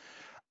paragraph.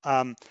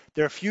 There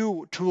are a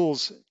few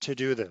tools to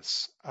do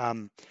this.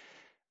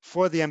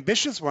 For the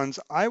ambitious ones,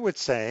 I would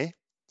say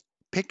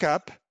pick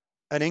up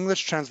an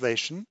English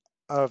translation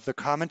of the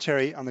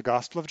commentary on the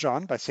Gospel of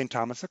John by St.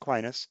 Thomas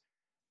Aquinas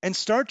and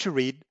start to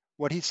read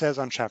what he says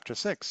on chapter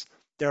 6.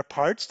 There are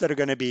parts that are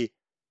going to be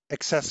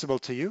accessible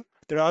to you.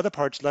 There are other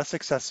parts less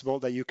accessible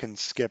that you can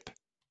skip,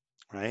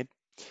 right?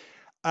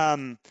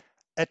 A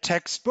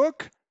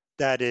textbook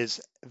that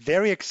is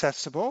very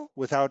accessible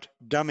without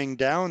dumbing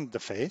down the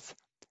faith,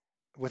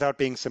 without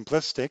being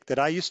simplistic, that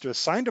I used to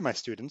assign to my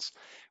students,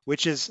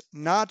 which is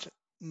not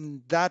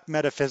that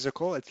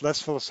metaphysical, it's less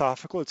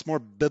philosophical, it's more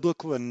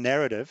biblical and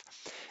narrative,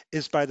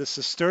 is by the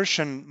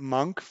Cistercian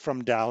monk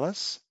from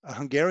Dallas, a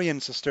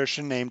Hungarian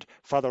Cistercian named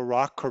Father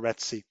Rok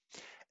Koretszy.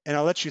 And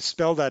I'll let you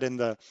spell that in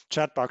the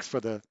chat box for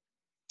the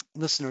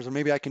listeners, or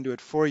maybe I can do it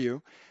for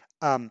you.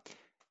 So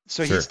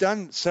Sure. He's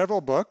done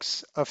several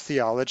books of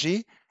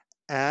theology,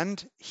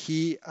 and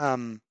he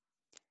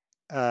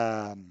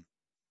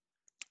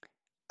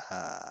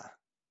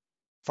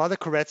Father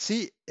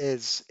Koretszy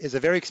is a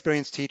very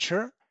experienced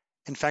teacher.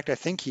 In fact, I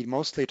think he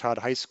mostly taught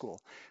high school,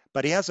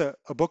 but he has a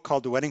book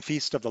called The Wedding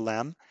Feast of the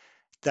Lamb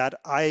that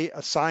I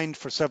assigned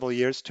for several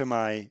years to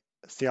my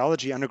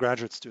theology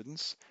undergraduate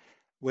students,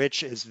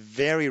 which is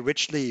very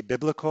richly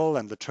biblical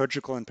and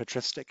liturgical and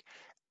patristic,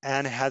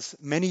 and has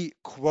many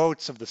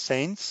quotes of the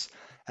saints,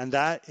 and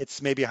that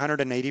it's maybe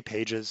 180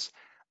 pages,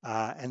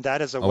 and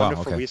that is a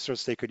wonderful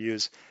resource they could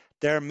use.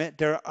 There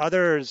are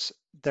others.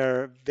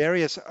 There are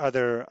various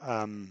other.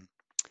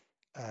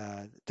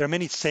 There are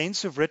many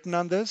saints who've written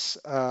on this.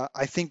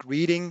 I think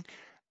reading,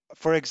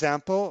 for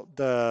example,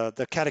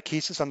 the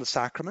Catechesis on the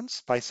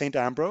Sacraments by St.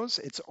 Ambrose,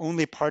 it's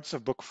only parts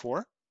of Book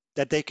 4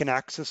 that they can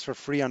access for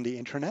free on the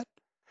internet.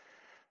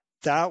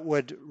 That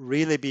would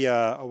really be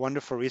a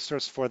wonderful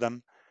resource for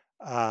them.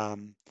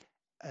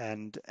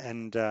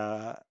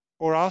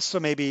 Or also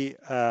maybe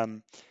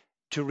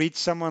to read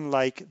someone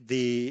like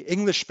the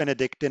English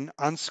Benedictine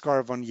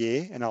Ansgar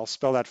Vonnier, and I'll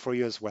spell that for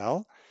you as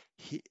well.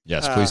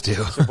 Yes, please do.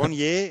 So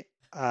Vonnier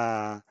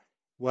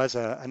was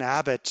an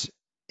abbot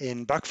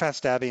in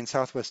Buckfast Abbey in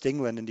southwest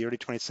England in the early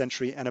 20th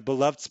century, and a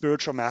beloved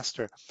spiritual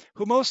master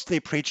who mostly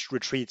preached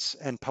retreats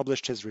and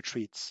published his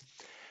retreats.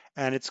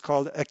 And it's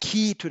called A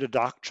Key to the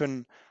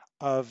Doctrine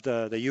of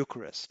the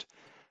Eucharist.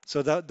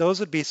 So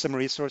those would be some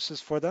resources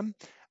for them.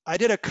 I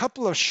did a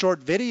couple of short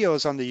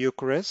videos on the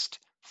Eucharist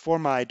for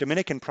my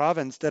Dominican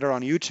province that are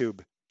on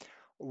YouTube.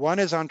 One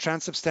is on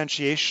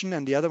transubstantiation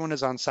and the other one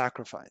is on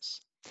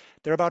sacrifice.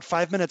 They're about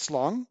 5 minutes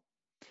long,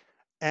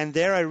 And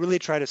there I really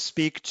try to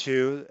speak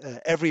to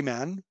every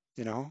man,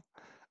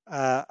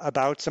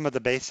 about some of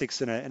the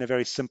basics in a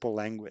very simple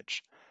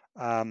language.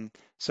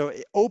 So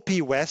OP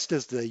West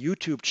is the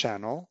YouTube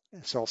channel.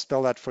 So I'll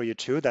spell that for you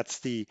too. That's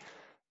the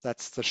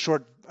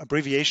short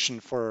abbreviation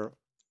for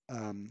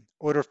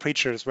Order of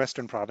Preachers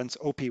Western Province,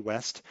 OP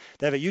West.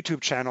 They have a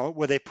YouTube channel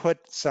where they put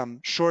some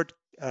short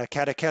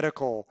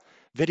catechetical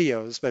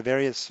videos by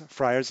various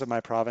friars of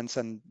my province,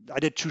 and I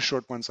did 2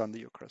 short ones on the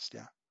Eucharist.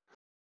 Yeah.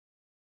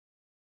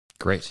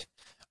 Great.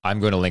 I'm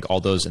going to link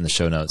all those in the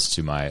show notes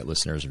to my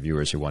listeners and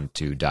viewers who want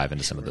to dive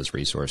into some of those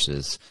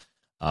resources.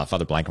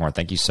 Father Blankenhorn,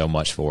 thank you so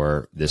much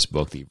for this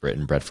book that you've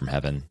written, Bread from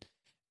Heaven,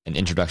 an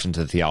introduction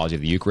to the theology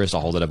of the Eucharist.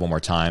 I'll hold it up one more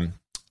time.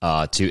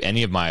 To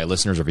any of my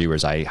listeners or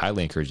viewers, I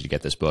highly encourage you to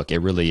get this book. It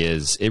really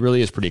is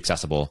pretty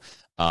accessible.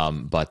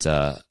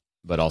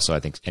 But also I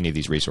think any of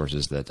these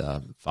resources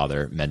that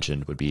Father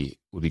mentioned would be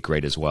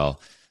great as well.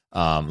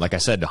 Like I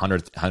said, the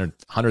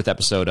 100th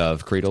episode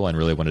of Creedal, and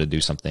really wanted to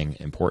do something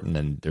important,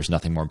 and there's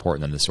nothing more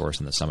important than the source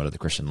and the summit of the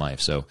Christian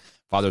life. So,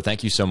 Father,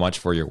 thank you so much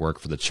for your work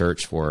for the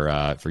church,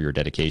 for your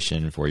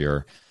dedication, for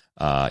your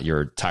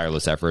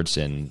tireless efforts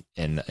in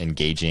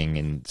engaging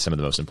in some of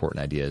the most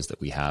important ideas that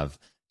we have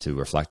to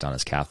reflect on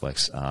as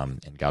Catholics.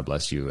 And God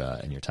bless you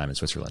in your time in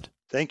Switzerland.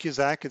 Thank you,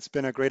 Zach. It's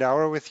been a great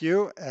hour with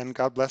you, and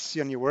God bless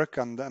you on your work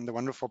on the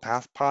wonderful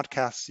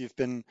podcasts you've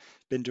been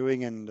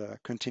doing and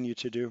continue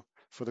to do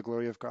for the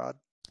glory of God.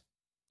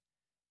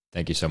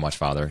 Thank you so much,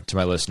 Father. To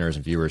my listeners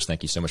and viewers,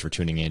 thank you so much for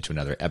tuning in to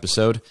another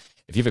episode.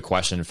 If you have a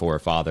question for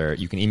Father,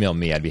 you can email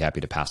me. I'd be happy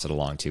to pass it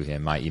along to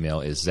him. My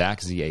email is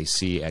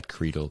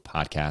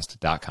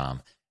zach@creedalpodcast.com.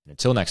 And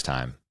until next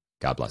time,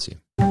 God bless you.